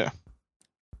 Yeah.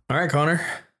 All right, Connor.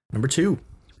 Number 2.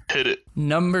 Hit it.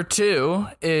 Number 2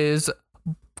 is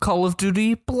Call of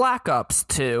Duty Black Ops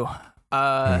 2.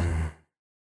 A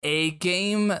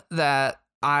game that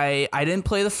I didn't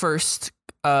play the first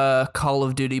Call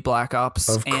of Duty Black Ops.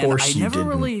 Of course I never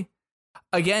really...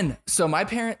 Again, so I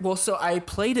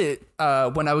played it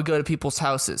when I would go to people's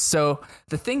houses. So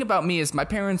the thing about me is my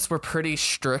parents were pretty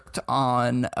strict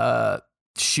on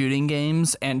shooting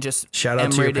games and just shout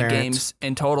out M-rated games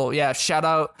in total. Yeah, shout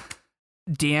out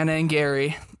Deanna and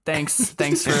Gary. Thanks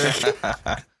for...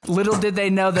 Little did they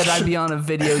know that I'd be on a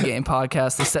video game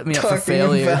podcast. They set me up for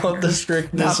failure. About the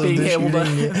strictness not being able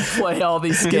to play all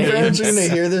these games. Your parents are going to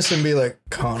hear this and be like,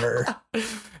 Connor...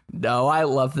 No, I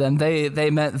love them. They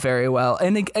meant very well.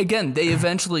 And again, they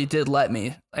eventually did let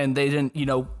me, and they didn't,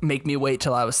 make me wait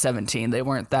till I was 17. They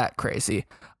weren't that crazy.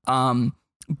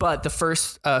 But the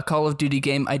first Call of Duty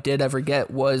game I did ever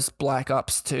get was Black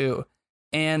Ops 2.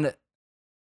 And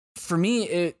for me,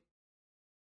 it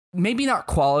maybe not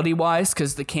quality wise,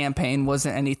 because the campaign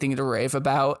wasn't anything to rave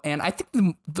about. And I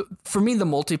think for me, the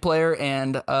multiplayer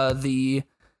and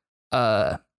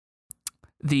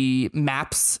the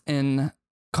maps in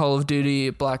Call of Duty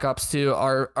Black Ops 2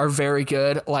 are very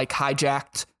good. Like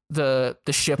Hijacked, the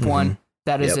ship one,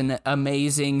 that is an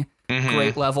amazing,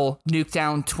 great level.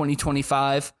 Nuketown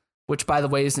 2025, which by the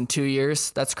way is in 2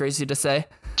 years. That's crazy to say.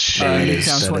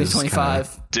 Nuketown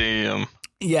 2025. Damn.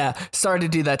 Yeah, sorry to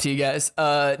do that to you guys.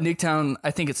 Nuketown, I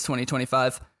think it's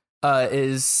 2025,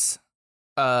 is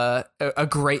a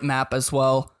great map as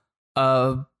well.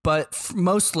 But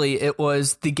mostly it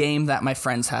was the game that my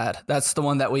friends had. That's the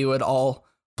one that we would all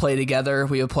play together.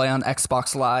 We would play on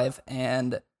Xbox Live,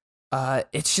 and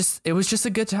it was just a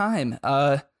good time.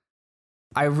 My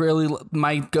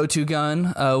go-to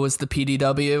gun was the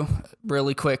PDW,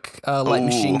 really quick light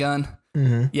machine gun.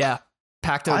 Mm-hmm. Yeah,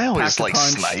 I always like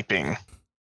sniping.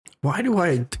 Why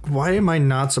am I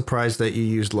not surprised that you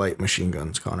used light machine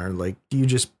guns, Connor? Like you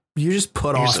just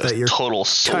put off that you're total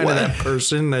kind of that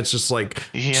person that's just like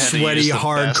sweaty,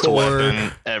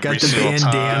 hardcore, got the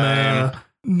bandana. Time.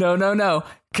 No.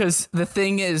 Because the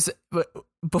thing is,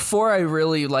 before I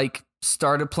really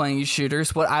started playing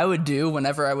shooters, what I would do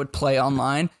whenever I would play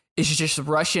online is just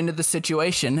rush into the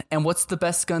situation. And what's the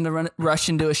best gun to rush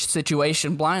into a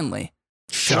situation blindly?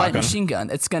 Shotgun. Light machine gun.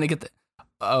 It's gonna get the...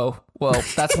 Oh, well,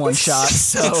 that's one shot.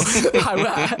 So,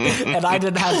 and I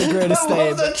didn't have the greatest name. I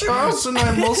love that Charles and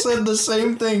I both said the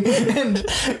same thing, and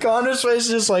Connor's face is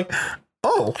just like,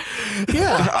 oh,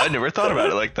 yeah. I never thought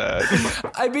about it like that.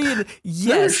 I mean, yes.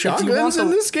 There are shotguns in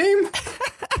this game?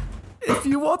 If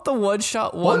you want the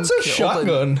one-shot what's a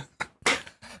shotgun?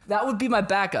 That would be my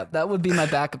backup. That would be my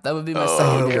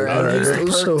secondary. I would use the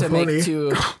perk to make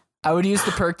two. I would use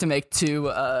the perk to make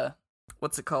two.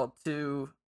 What's it called?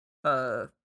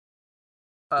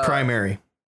 Primary.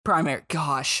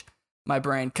 Gosh, my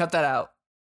brain. Cut that out.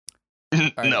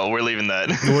 Right. No, we're leaving that.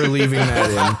 We're leaving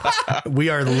that in. We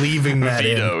are leaving that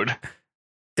Vetoed. In.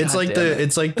 It's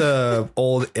like the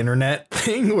old internet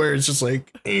thing where it's just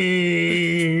like, like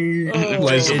it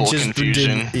just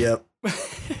confusion. Yep.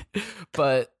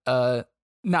 But I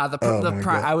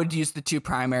would use the two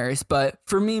primaries, but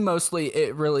for me mostly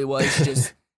it really was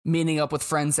just meeting up with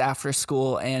friends after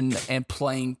school and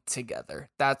playing together.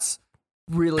 That's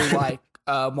really why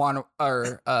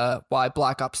why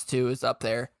Black Ops 2 is up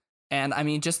there. And I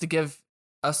mean, just to give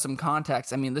us some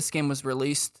context, I mean, this game was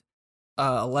released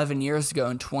 11 years ago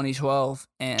in 2012,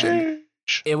 and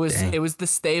it was the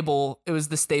staple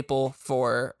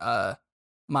for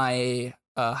my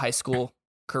high school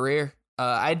career.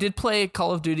 I did play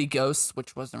Call of Duty Ghosts,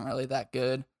 which wasn't really that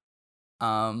good.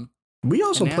 We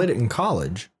also played it in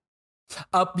college.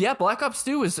 Yeah, Black Ops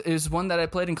 2 is one that I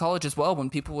played in college as well. When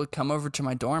people would come over to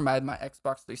my dorm, I had my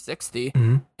Xbox 360,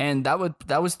 and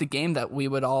that was the game that we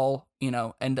would all,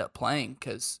 end up playing,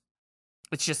 because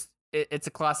it's just it's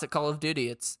a classic Call of Duty.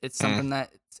 It's something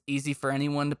that it's easy for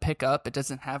anyone to pick up. It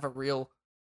doesn't have a real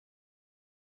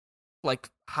like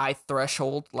high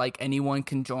threshold, like anyone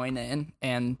can join in,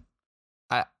 and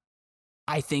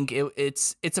I think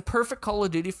it's a perfect Call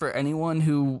of Duty for anyone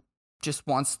who just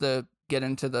wants to get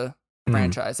into the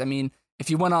franchise. I mean, if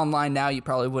you went online now, you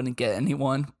probably wouldn't get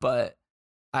anyone, but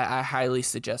I highly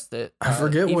suggest it. I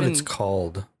forget what it's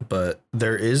called, but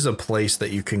there is a place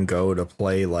that you can go to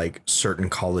play like certain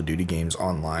Call of Duty games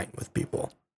online with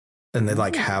people. And they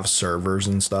like have servers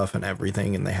and stuff and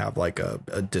everything, and they have like a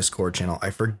Discord channel. I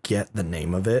forget the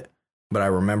name of it, but I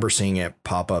remember seeing it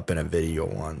pop up in a video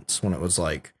once when it was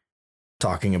like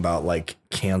talking about like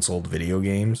canceled video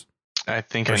games. I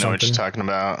think I know what you're talking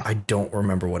about. I don't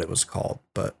remember what it was called,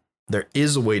 but there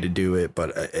is a way to do it,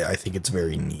 but I think it's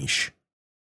very niche.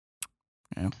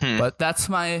 Yeah. But that's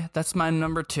my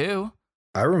number 2.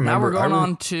 I remember. Now we're going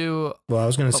on to. Well, I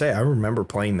was going to say I remember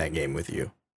playing that game with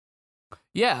you.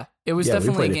 Yeah, it was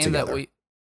definitely a game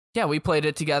that we played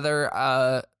it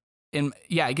together.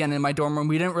 Again in my dorm room.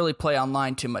 We didn't really play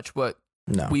online too much. What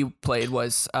we played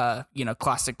was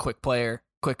classic quick play.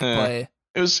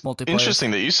 It was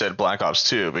interesting that you said Black Ops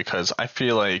 2, because I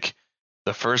feel like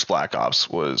the first Black Ops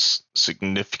was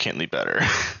significantly better.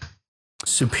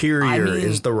 Superior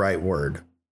is the right word.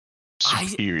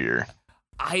 Superior.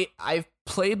 I've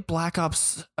played Black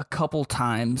Ops a couple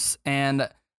times, and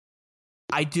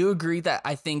I do agree that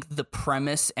I think the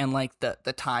premise and like the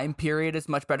time period is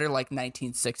much better, like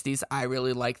 1960s. I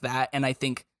really like that, and I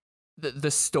think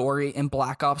the story in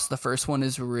Black Ops, the first one,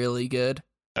 is really good.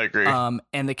 I agree.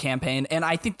 And the campaign, and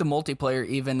I think the multiplayer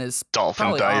even is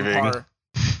dolphin diving. On par.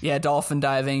 Yeah, dolphin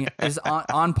diving is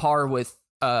on par with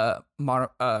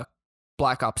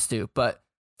Black Ops 2. But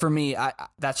for me,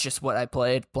 that's just what I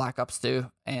played, Black Ops 2,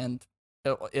 and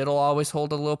it'll always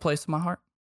hold a little place in my heart.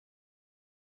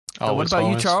 So what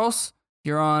about you, Charles?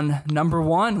 You're on number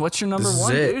 1. What's your number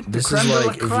 1, dude? This is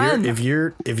like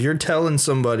if you're telling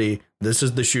somebody this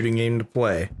is the shooting game to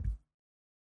play.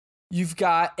 You've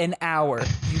got an hour.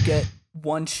 You get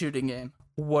one shooting game.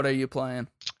 What are you playing?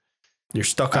 You're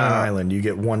stuck on an island. You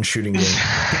get one shooting game.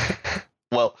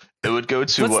 Well, it would go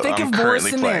to what I'm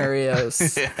currently playing.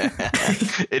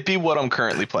 It'd be what I'm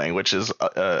currently playing, which is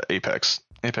Apex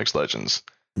Legends.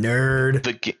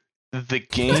 Nerd. The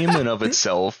game in of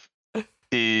itself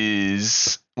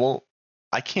is, well,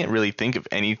 I can't really think of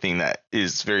anything that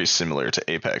is very similar to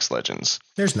Apex Legends.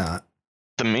 There's not.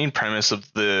 The main premise of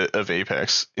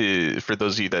Apex is, for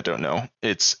those of you that don't know,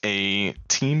 it's a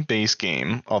team-based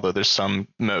game, although there's some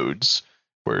modes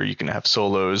where you can have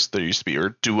solos, there used to be,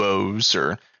 or duos,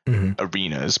 or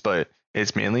arenas, but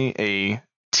it's mainly a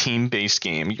team-based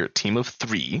game. You're a team of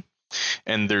 3,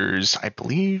 and there's, I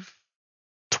believe,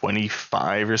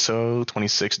 25 or so,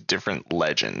 26 different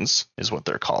legends is what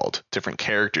they're called. Different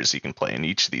characters you can play, and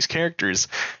each of these characters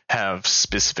have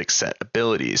specific set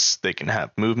abilities. They can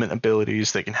have movement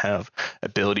abilities. They can have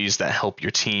abilities that help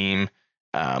your team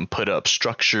put up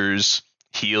structures,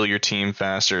 heal your team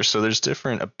faster. So there's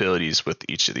different abilities with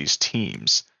each of these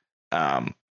teams.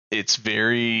 It's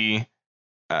very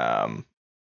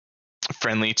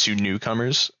friendly to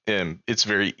newcomers. It's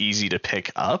very easy to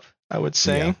pick up, I would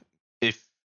say. Yeah.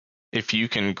 If you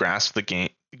can grasp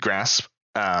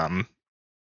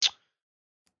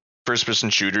first person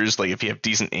shooters, like if you have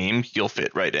decent aim, you'll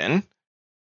fit right in.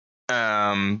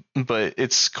 But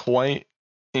it's quite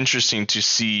interesting to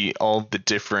see all the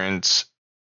different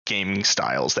gaming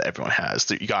styles that everyone has.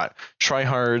 That you got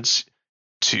tryhards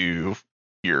to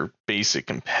your basic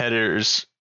competitors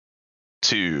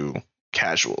to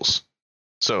casuals.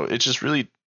 So it's just really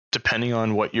depending on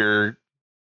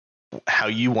how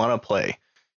you want to play.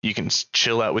 You can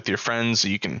chill out with your friends.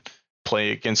 You can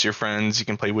play against your friends. You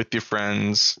can play with your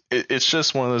friends. It's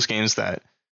just one of those games that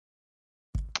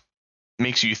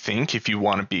makes you think if you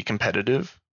want to be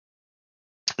competitive.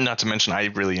 Not to mention, I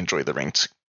really enjoy the ranked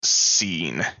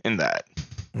scene in that.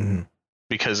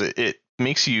 Because it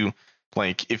makes you,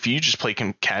 like, if you just play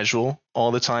casual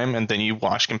all the time and then you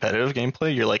watch competitive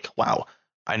gameplay, you're like, wow,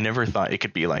 I never thought it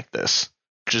could be like this.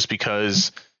 Just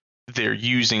because they're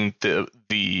using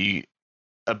the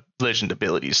legend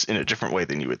abilities in a different way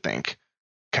than you would think,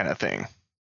 kind of thing.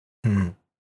 And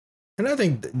I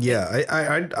think,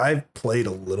 I've played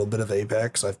a little bit of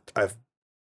Apex. I've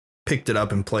picked it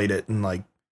up and played it, and like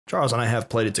Charles and I have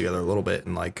played it together a little bit,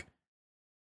 and like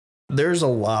there's a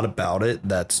lot about it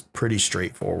that's pretty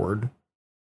straightforward.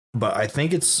 but I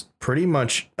think it's pretty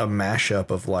much a mashup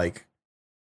of like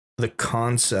the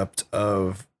concept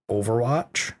of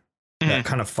Overwatch, that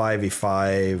kind of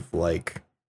 5v5, like,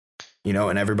 you know,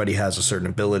 and everybody has a certain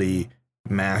ability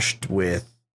mashed with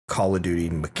Call of Duty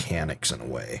mechanics in a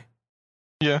way.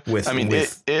 Yeah.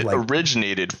 It like,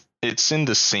 originated, it's in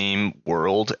the same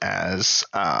world as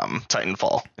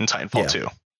Titanfall and Titanfall 2.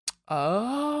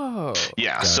 Oh.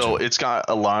 Yeah, gotcha. So it's got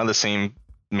a lot of the same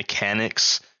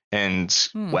mechanics and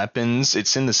weapons.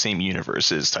 It's in the same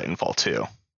universe as Titanfall 2.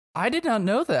 I did not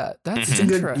know that. That's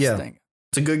interesting.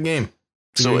 It's a good game.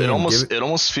 It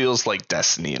almost feels like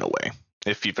Destiny in a way,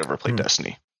 if you've ever played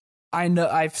Destiny. I know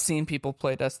I've seen people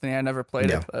play Destiny. I never played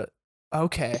it, but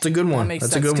okay. It's a good one.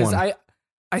 That's a good one.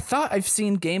 I thought I've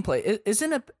seen gameplay.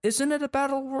 Isn't it a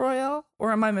battle royale,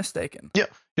 or am I mistaken?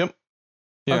 Yep.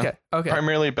 Yeah. Okay.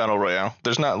 Primarily battle royale.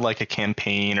 There's not like a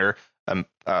campaign or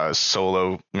a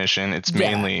solo mission. It's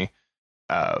mainly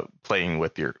playing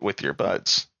with your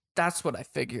buds. That's what I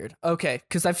figured. Okay,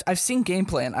 because I've seen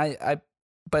gameplay and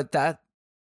but that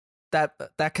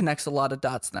connects a lot of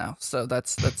dots now. So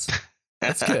that's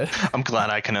good. I'm glad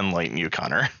I can enlighten you,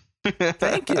 Connor.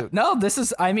 Thank you. No,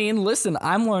 listen,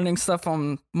 I'm learning stuff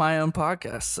on my own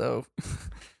podcast, so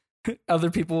other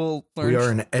people will learn. We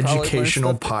are an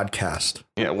educational podcast.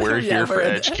 Yeah, we're here for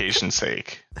education's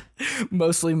sake.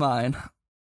 Mostly mine.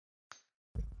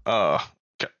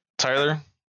 Tyler,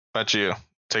 about you.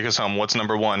 Take us home. What's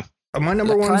number one? My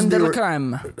number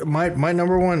one. My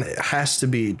number one has to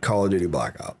be Call of Duty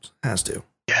Black Ops. Has to.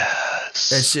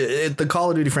 Yes. It's the Call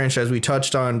of Duty franchise. We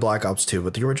touched on Black Ops 2,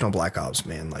 but the original Black Ops,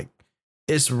 man, like,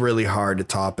 it's really hard to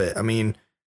top it. I mean,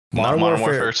 Modern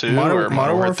Warfare 2 Modern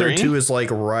Warfare 2 is like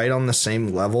right on the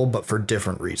same level, but for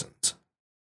different reasons.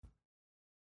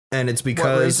 And it's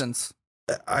because what reasons?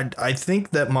 I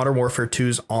think that Modern Warfare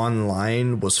 2's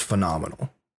online was phenomenal.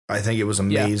 I think it was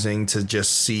amazing to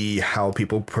just see how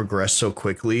people progress so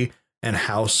quickly and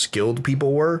how skilled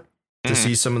people were. To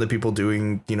see some of the people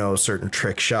doing, you know, certain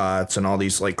trick shots and all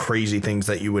these like crazy things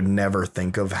that you would never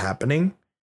think of happening.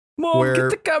 Mom, get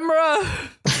the camera.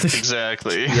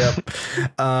 Exactly. Yep.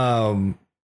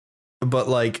 But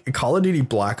like Call of Duty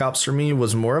Black Ops for me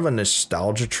was more of a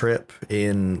nostalgia trip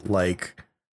in like,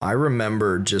 I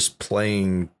remember just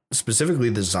playing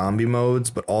specifically the zombie modes,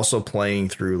 but also playing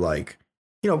through like,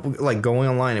 you know, like going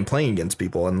online and playing against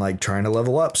people and like trying to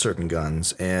level up certain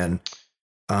guns. And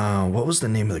what was the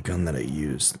name of the gun that I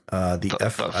used? I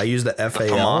used the FAL.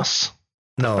 FAMAS?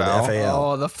 No, the FAL.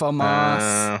 Oh, the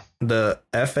FAMAS. The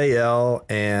FAL,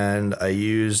 and I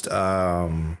used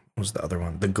what was the other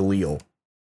one? The Galil.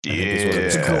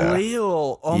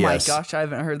 Galil. Oh my gosh, I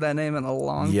haven't heard that name in a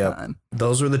long time.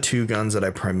 Those were the two guns that I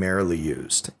primarily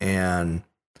used. And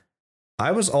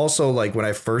I was also like, when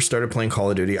I first started playing Call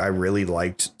of Duty, I really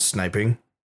liked sniping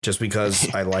just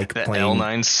because I like playing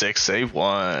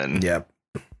L96A1. Yep.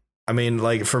 I mean,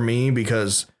 like for me,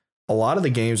 because a lot of the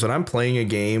games when I'm playing a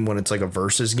game, when it's like a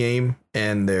versus game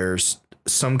and there's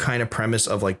some kind of premise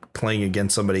of like playing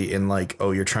against somebody in like,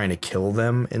 oh, you're trying to kill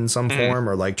them in some form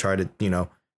or like try to, you know,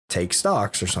 take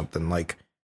stocks or something, like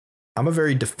I'm a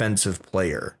very defensive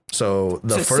player. So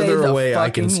the further away I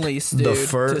can, the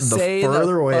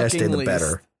further away I stay, the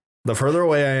better. The further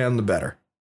away I am, the better,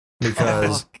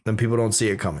 because then people don't see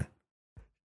it coming.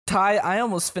 Ty, I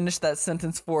almost finished that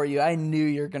sentence for you. I knew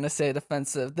you were going to say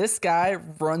defensive. This guy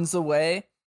runs away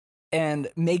and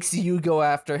makes you go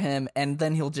after him, and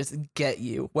then he'll just get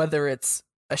you, whether it's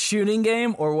a shooting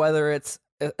game or whether it's,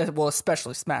 well,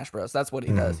 especially Smash Bros. That's what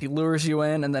he does. He lures you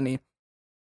in and then he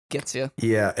gets you.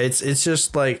 Yeah, it's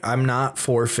just like I'm not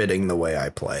forfeiting the way I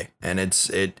play, and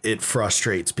it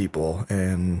frustrates people.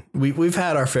 And we've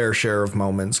had our fair share of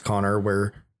moments, Connor,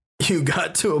 where you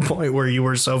got to a point where you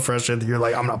were so frustrated that you're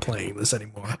like, I'm not playing this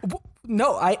anymore.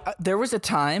 No, there was a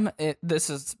time, this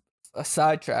is a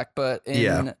sidetrack, but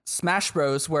in Smash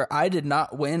Bros. Where I did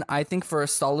not win, I think for a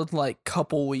solid like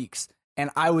couple weeks,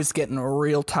 and I was getting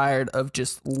real tired of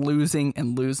just losing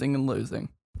and losing and losing.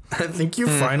 I think you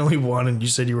finally won, and you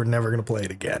said you were never going to play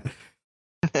it again.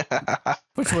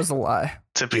 Which was a lie.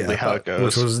 Typically how it goes.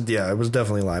 Which was, it was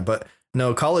definitely a lie. But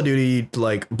no, Call of Duty,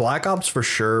 like Black Ops for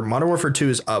sure. Modern Warfare 2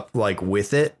 is up like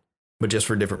with it, but just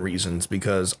for different reasons,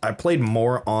 because I played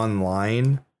more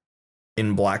online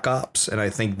in Black Ops, and I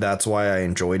think that's why I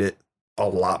enjoyed it a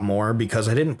lot more, because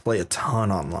I didn't play a ton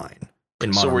online in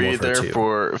Modern Warfare 2. So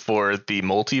were you there for the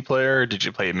multiplayer? Did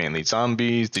you play mainly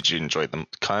zombies? Did you enjoy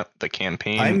the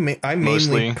campaign?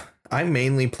 I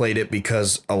mainly played it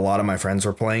because a lot of my friends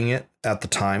were playing it at the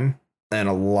time. and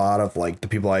a lot of like the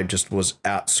people I just was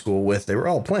at school with, they were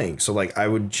all playing. So like I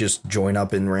would just join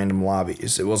up in random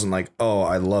lobbies. It wasn't like, oh,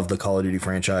 I love the Call of Duty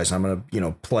franchise, I'm gonna, you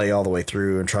know, play all the way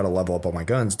through and try to level up all my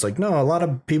guns. It's like, no, a lot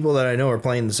of people that I know are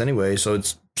playing this anyway, so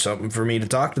it's something for me to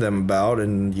talk to them about,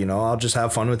 and you know, I'll just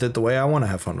have fun with it the way I want to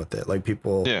have fun with it. Like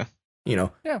people, you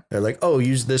know, they're like, oh,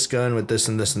 use this gun with this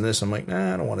and this and this. I'm like,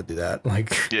 nah, I don't want to do that.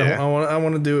 Like, I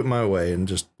want to do it my way and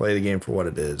just play the game for what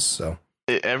it is. So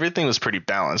everything was pretty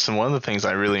balanced, and one of the things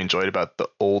I really enjoyed about the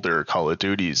older Call of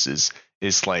Duties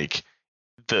is like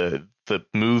the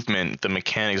movement, the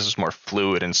mechanics is more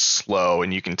fluid and slow,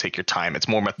 and you can take your time. It's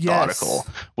more methodical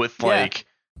with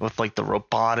the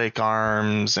robotic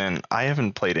arms. And I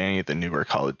haven't played any of the newer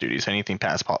Call of Duties, anything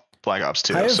past Black Ops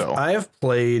 2. I have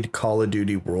played Call of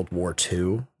Duty World War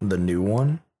II, the new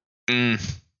one.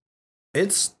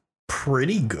 It's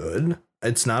pretty good.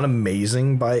 It's not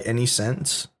amazing by any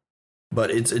sense,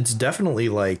 but it's definitely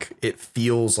like, it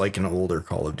feels like an older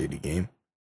Call of Duty game.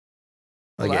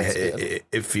 Like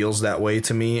it feels that way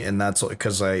to me, and that's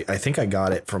because I think I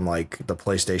got it from like the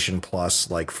PlayStation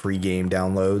Plus like free game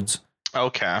downloads.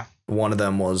 Okay. One of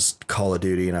them was Call of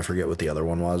Duty, and I forget what the other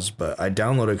one was, but I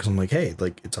downloaded it because I'm like, hey,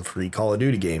 like it's a free Call of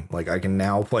Duty game. Like I can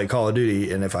now play Call of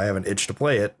Duty, and if I have an itch to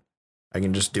play it, I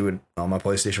can just do it on my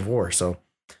PlayStation 4. So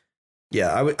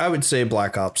yeah, I would say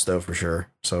Black Ops though for sure.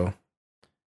 So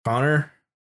Connor,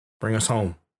 bring us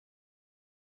home.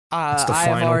 It's the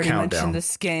final already countdown. Mentioned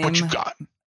this game. What you got?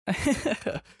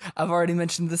 I've already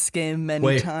mentioned this game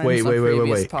many times on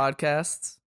previous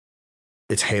podcasts.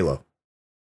 It's Halo.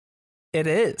 It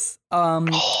is.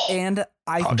 And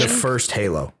I think the first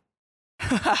Halo.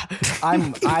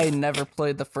 I never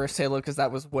played the first Halo because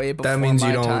that was way before. That means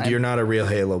my time. You're not a real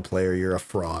Halo player. You're a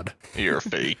fraud. You're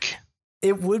fake.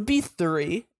 It would be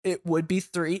 3. It would be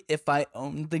 3 if I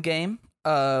owned the game.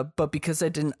 But because I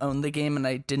didn't own the game and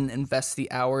I didn't invest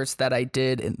the hours that I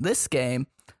did in this game,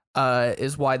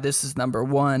 is why this is number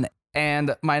 1.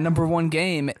 And my number 1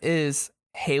 game is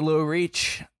Halo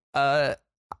Reach.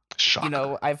 Shocker. You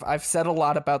know, I've said a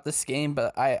lot about this game,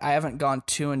 but I haven't gone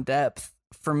too in depth.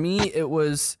 For me, it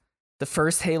was the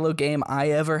first Halo game I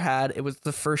ever had. It was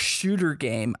the first shooter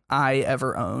game I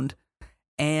ever owned.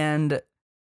 And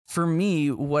for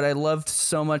me, what I loved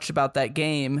so much about that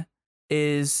game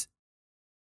is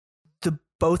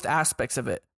both aspects of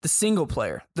it. The single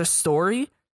player, the story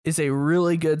is a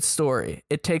really good story.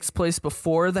 It takes place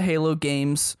before the Halo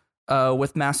games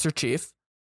with Master Chief.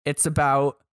 It's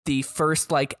about the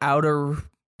first like outer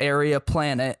area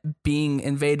planet being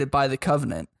invaded by the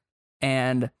Covenant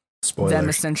and them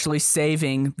essentially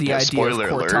saving the idea of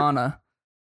Cortana. Alert.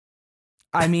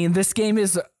 I mean, this game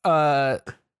is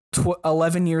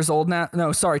 11 years old now.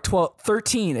 No, sorry,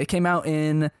 13. It came out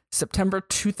in September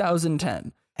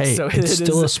 2010. Hey, so it's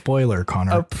still a spoiler,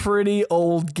 Connor. A pretty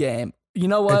old game. You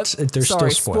know what? There's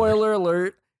sorry, still spoiler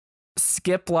alert.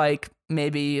 Skip like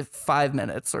maybe 5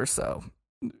 minutes or so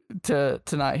to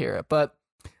not hear it, but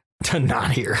to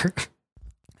not hear.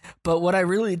 But what I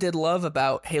really did love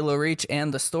about Halo Reach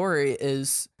and the story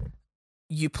is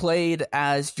you played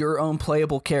as your own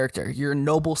playable character. You're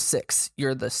Noble 6.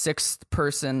 You're the 6th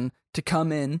person to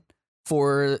come in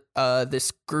for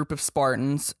this group of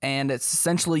Spartans, and it's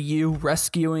essentially you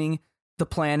rescuing the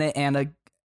planet and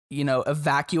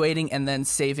evacuating and then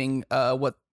saving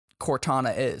what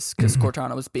Cortana is, because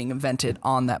Cortana was being invented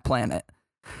on that planet.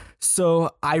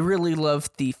 So I really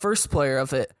loved the first player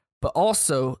of it, but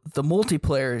also the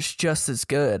multiplayer is just as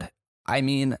good. I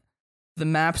mean, the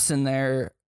maps in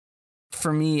there,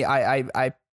 for me,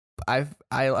 I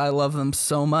love them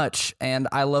so much, and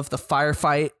I love the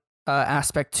firefight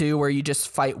aspect too, where you just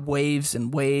fight waves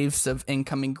and waves of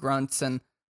incoming grunts and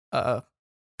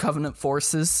Covenant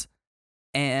forces.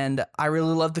 And I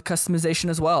really love the customization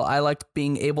as well. I liked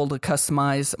being able to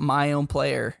customize my own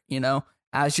player. You know,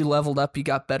 as you leveled up, you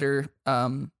got better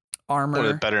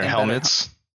armor, better helmets.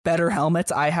 Better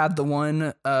helmets. I had the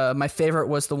one. My favorite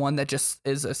was the one that just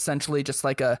is essentially just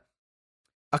like a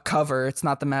cover. It's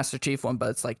not the Master Chief one,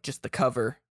 but it's like just the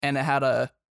cover, and it had a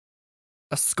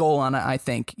skull on it. I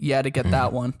think you had to get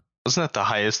that one. Wasn't that the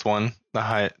highest one?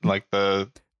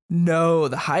 No,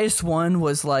 the highest one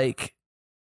was like,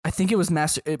 I think it was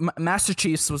Master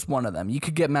Chief's was one of them. You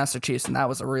could get Master Chief's, and that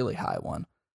was a really high one.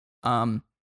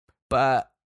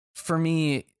 But for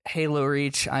me, Halo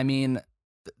Reach, I mean,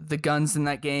 the guns in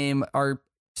that game are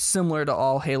similar to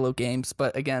all Halo games,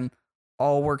 but again,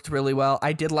 all worked really well.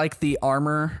 I did like the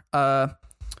armor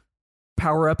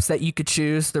power-ups that you could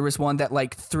choose. There was one that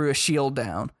like threw a shield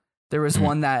down. There was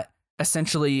one that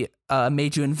essentially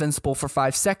made you invincible for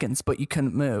 5 seconds, but you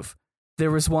couldn't move. There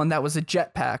was one that was a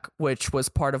jetpack, which was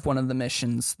part of one of the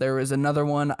missions. There was another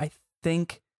one, I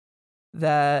think,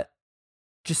 that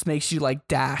just makes you like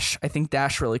dash. I think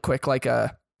dash really quick, like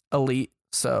a elite.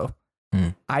 So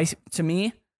to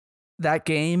me, that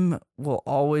game will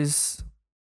always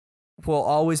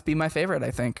be my favorite, I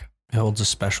think. It holds a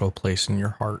special place in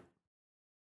your heart.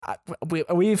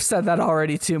 We've said that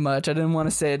already too much. I didn't want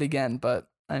to say it again, but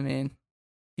I mean,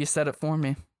 you said it for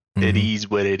me. It is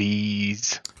what it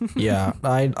is. Yeah,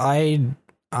 I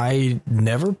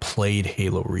never played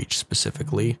Halo Reach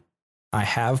specifically. I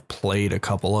have played a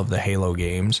couple of the Halo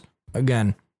games.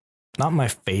 Again, not my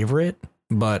favorite,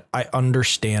 but I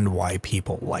understand why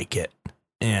people like it.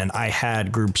 And I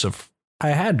had groups of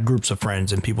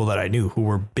friends and people that I knew who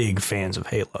were big fans of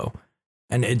Halo.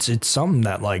 And it's something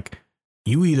that like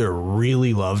you either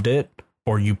really loved it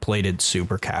or you played it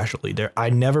super casually. I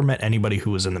never met anybody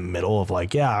who was in the middle of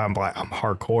like, yeah, I'm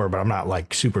hardcore, but I'm not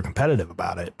like super competitive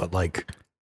about it. But like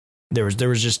there was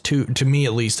just two, to me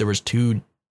at least, there was two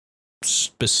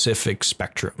specific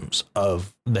spectrums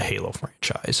of the Halo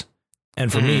franchise.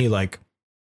 And for me, like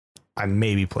I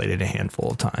maybe played it a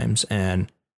handful of times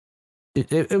and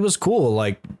it was cool.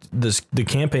 Like the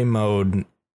campaign mode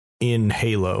in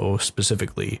Halo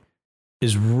specifically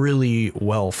is really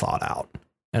well thought out.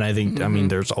 And I think, I mean,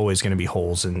 there's always going to be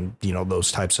holes in, you know,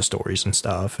 those types of stories and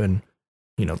stuff and,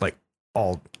 you know, like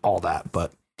all that.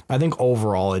 But I think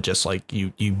overall, it just like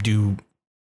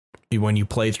when you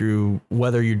play through,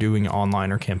 whether you're doing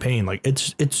online or campaign, like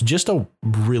it's just a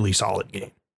really solid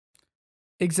game.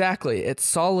 Exactly. It's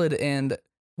solid. And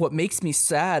what makes me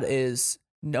sad is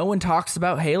no one talks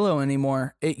about Halo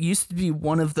anymore. It used to be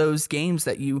one of those games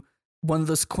one of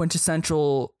those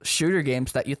quintessential shooter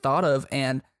games that you thought of.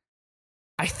 And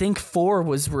I think 4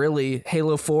 was really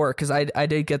Halo 4 because I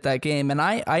did get that game and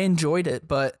I enjoyed it,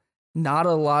 but not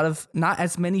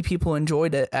as many people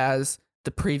enjoyed it as the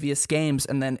previous games.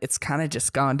 And then it's kind of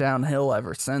just gone downhill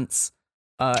ever since.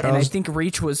 And I think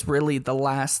Reach was really the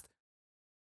last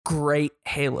great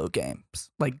Halo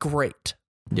games, like great.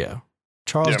 Yeah.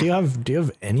 Charles, do you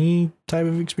have any type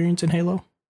of experience in Halo?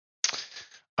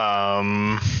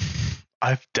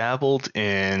 I've dabbled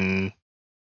in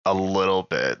a little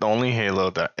bit. The only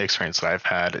Halo experience that I've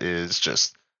had is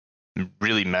just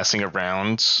really messing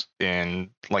around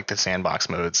in like the sandbox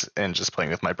modes and just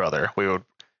playing with my brother.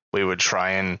 We would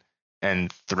try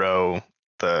and throw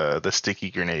the sticky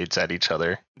grenades at each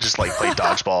other, just like play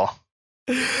dodgeball.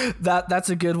 That's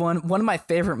a good one. One of my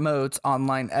favorite modes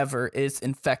online ever is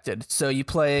Infected. So you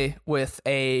play with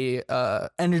a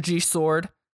energy sword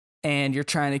and you're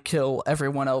trying to kill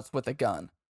everyone else with a gun.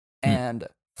 And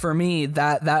for me,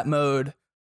 that mode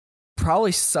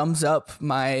probably sums up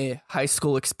my high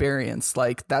school experience.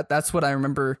 Like that's what I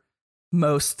remember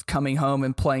most coming home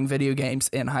and playing video games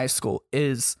in high school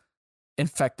is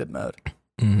Infected mode.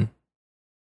 Mm-hmm.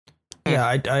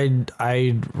 Yeah,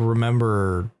 I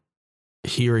remember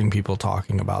hearing people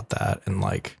talking about that and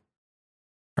like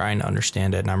trying to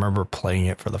understand it. And I remember playing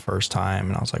it for the first time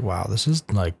and I was like, wow, this is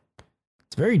like,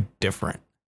 it's very different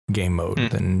game mode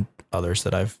than others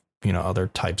that I've, you know, other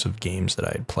types of games that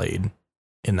I had played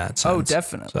in that sense. Oh,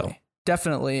 definitely.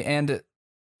 Definitely. And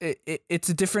it's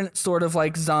a different sort of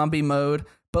like zombie mode,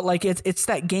 but like it's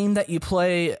that game that you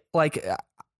play. Like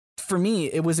for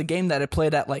me, it was a game that I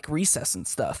played at like recess and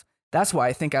stuff. That's why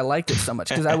I think I liked it so much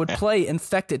because I would play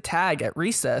Infected Tag at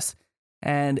recess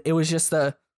and it was just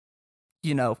a,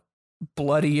 you know,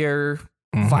 bloodier,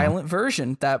 violent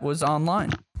version that was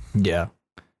online. Yeah.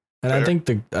 And I think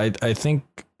I think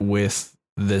with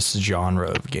this genre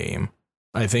of game,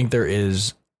 I think there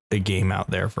is a game out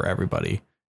there for everybody.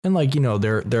 And like, you know,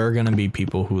 there are going to be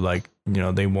people who like, you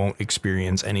know, they won't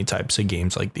experience any types of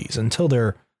games like these until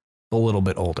they're a little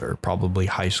bit older, probably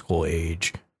high school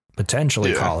age,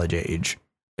 potentially college age.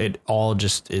 It all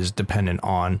just is dependent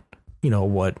on, you know,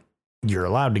 what you're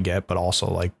allowed to get, but also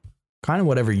like kind of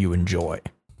whatever you enjoy.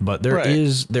 But there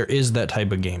is that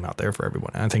type of game out there for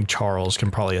everyone. And I think Charles can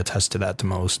probably attest to that the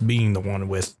most, being the one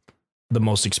with the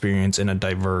most experience in a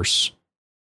diverse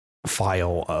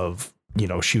file of, you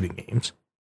know, shooting games.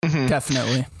 Mm-hmm.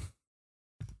 Definitely.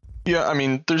 Yeah, I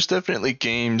mean, there's definitely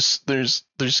games. There's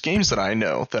games that I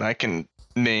know that I can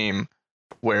name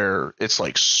where it's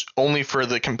like only for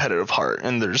the competitive heart,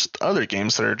 and there's other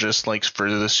games that are just like for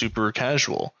the super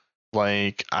casual.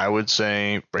 Like I would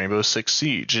say Rainbow Six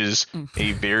Siege is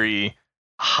a very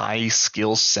high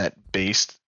skill set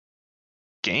based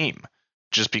game,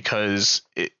 just because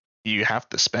you have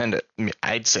to spend it. I mean,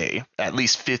 I'd say at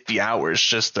least 50 hours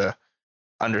just to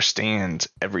understand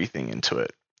everything into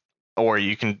it. Or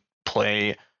you can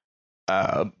play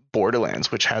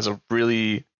Borderlands, which has a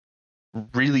really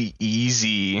really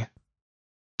easy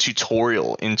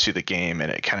tutorial into the game,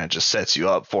 and it kind of just sets you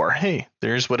up for, hey,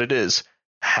 there's what it is,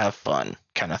 have fun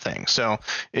kind of thing. So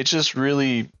it's just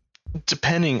really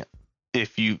depending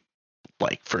if you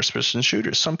like first person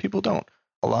shooters. Some people don't.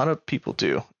 A lot of people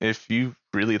do. If you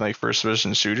really like first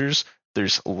person shooters,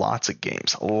 there's lots of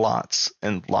games, lots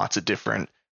and lots of different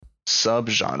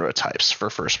sub-genre types for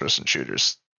first person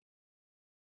shooters.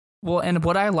 Well, and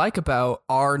what I like about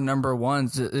our number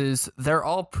ones is they're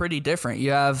all pretty different.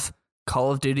 You have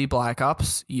Call of Duty Black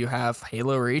Ops, you have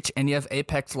Halo Reach, and you have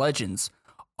Apex Legends.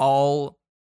 All,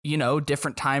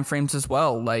 different time frames as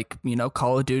well. Like,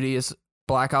 Call of Duty is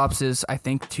Black Ops is, I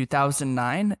think,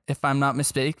 2009, if I'm not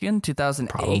mistaken, 2008.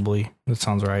 Probably. That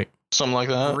sounds right. Something like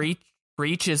that.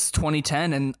 Reach is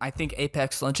 2010, and I think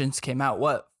Apex Legends came out,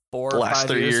 4 or 5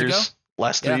 years ago?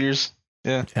 Last 3 years.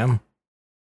 Yeah.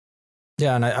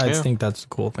 Yeah, and I think that's the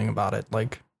cool thing about it.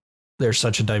 Like, there's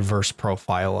such a diverse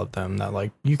profile of them that,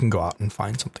 like, you can go out and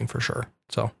find something for sure.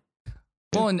 So,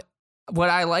 well, and what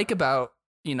I like about,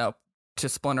 to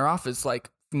splinter off is, like,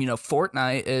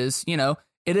 Fortnite is,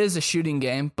 it is a shooting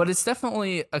game, but it's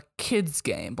definitely a kid's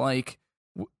game. Like,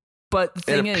 but the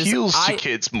thing is, it appeals to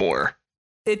kids more.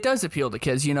 It does appeal to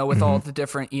kids, with all the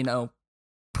different,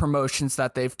 promotions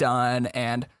that they've done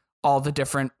and all the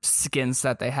different skins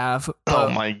that they have. But oh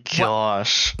my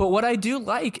gosh. But what I do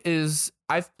like is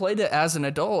I've played it as an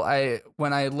adult.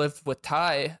 When I lived with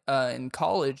Ty in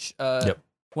college,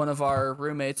 one of our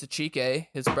roommates, Achike,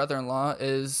 his brother-in-law,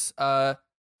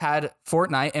 had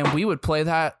Fortnite, and we would play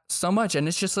that so much, and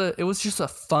it was just a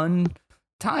fun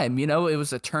time. It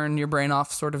was a turn your brain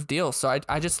off sort of deal. So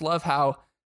I just love how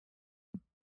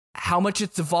much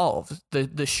it's evolved,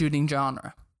 the shooting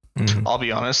genre. Mm-hmm. I'll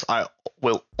be honest, I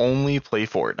will only play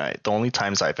Fortnite. The only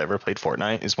times I've ever played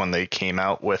Fortnite is when they came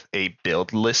out with a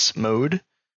buildless mode,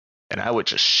 and I would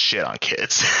just shit on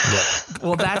kids.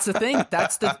 Well, that's the thing.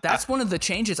 That's one of the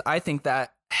changes I think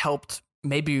that helped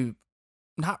maybe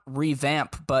not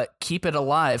revamp, but keep it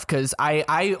alive. Because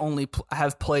I only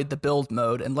have played the build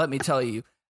mode, and let me tell you,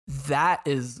 that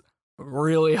is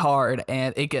really hard,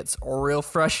 and it gets real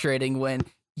frustrating when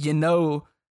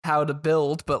how to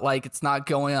build, but like it's not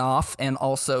going off, and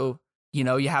also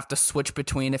you have to switch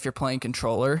between if you're playing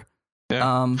controller.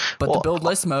 Yeah. But the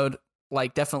buildless mode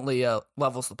like definitely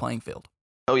levels the playing field.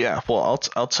 Oh yeah, well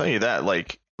I'll tell you that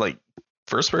like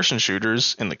first person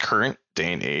shooters in the current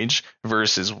day and age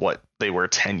versus what they were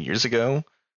 10 years ago.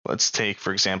 Let's take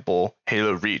for example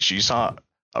Halo Reach. You saw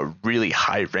a really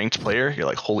high ranked player, you're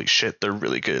like, holy shit, they're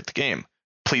really good at the game.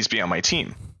 Please be on my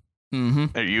team.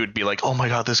 Mm-hmm. Or you would be like, oh my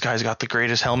god, this guy's got the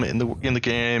greatest helmet in the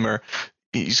game, or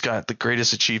he's got the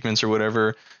greatest achievements or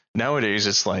whatever. Nowadays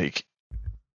it's like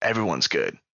everyone's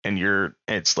good, and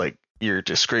it's like you're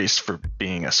disgraced for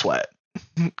being a sweat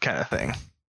kind of thing,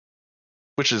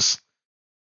 which is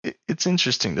it's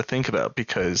interesting to think about,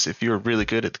 because if you were really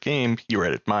good at the game, you were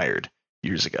admired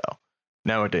years ago.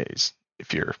 Nowadays,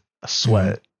 if you're a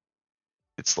sweat,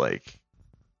 it's like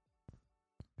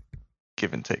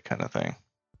give and take kind of thing.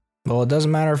 Well, it doesn't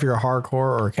matter if you're a hardcore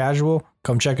or a casual.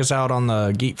 Come check us out on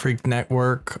the Geek Freak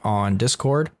Network on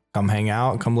Discord. Come hang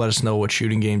out. Come let us know what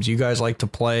shooting games you guys like to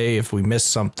play. If we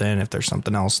missed something, if there's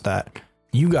something else that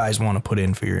you guys want to put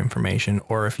in for your information,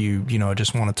 or if you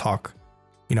just want to talk,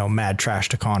 mad trash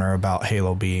to Connor about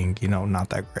Halo being, not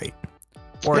that great.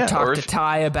 Or talk to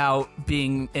Ty about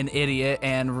being an idiot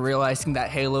and realizing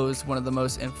that Halo is one of the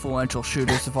most influential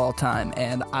shooters of all time,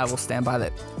 and I will stand by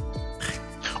that.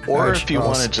 Or if you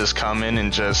want to just come in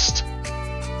and just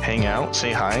hang out,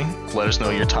 say hi, let us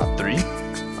know your top 3.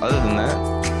 Other than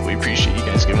that, we appreciate you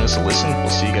guys giving us a listen. We'll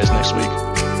see you guys next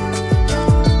week.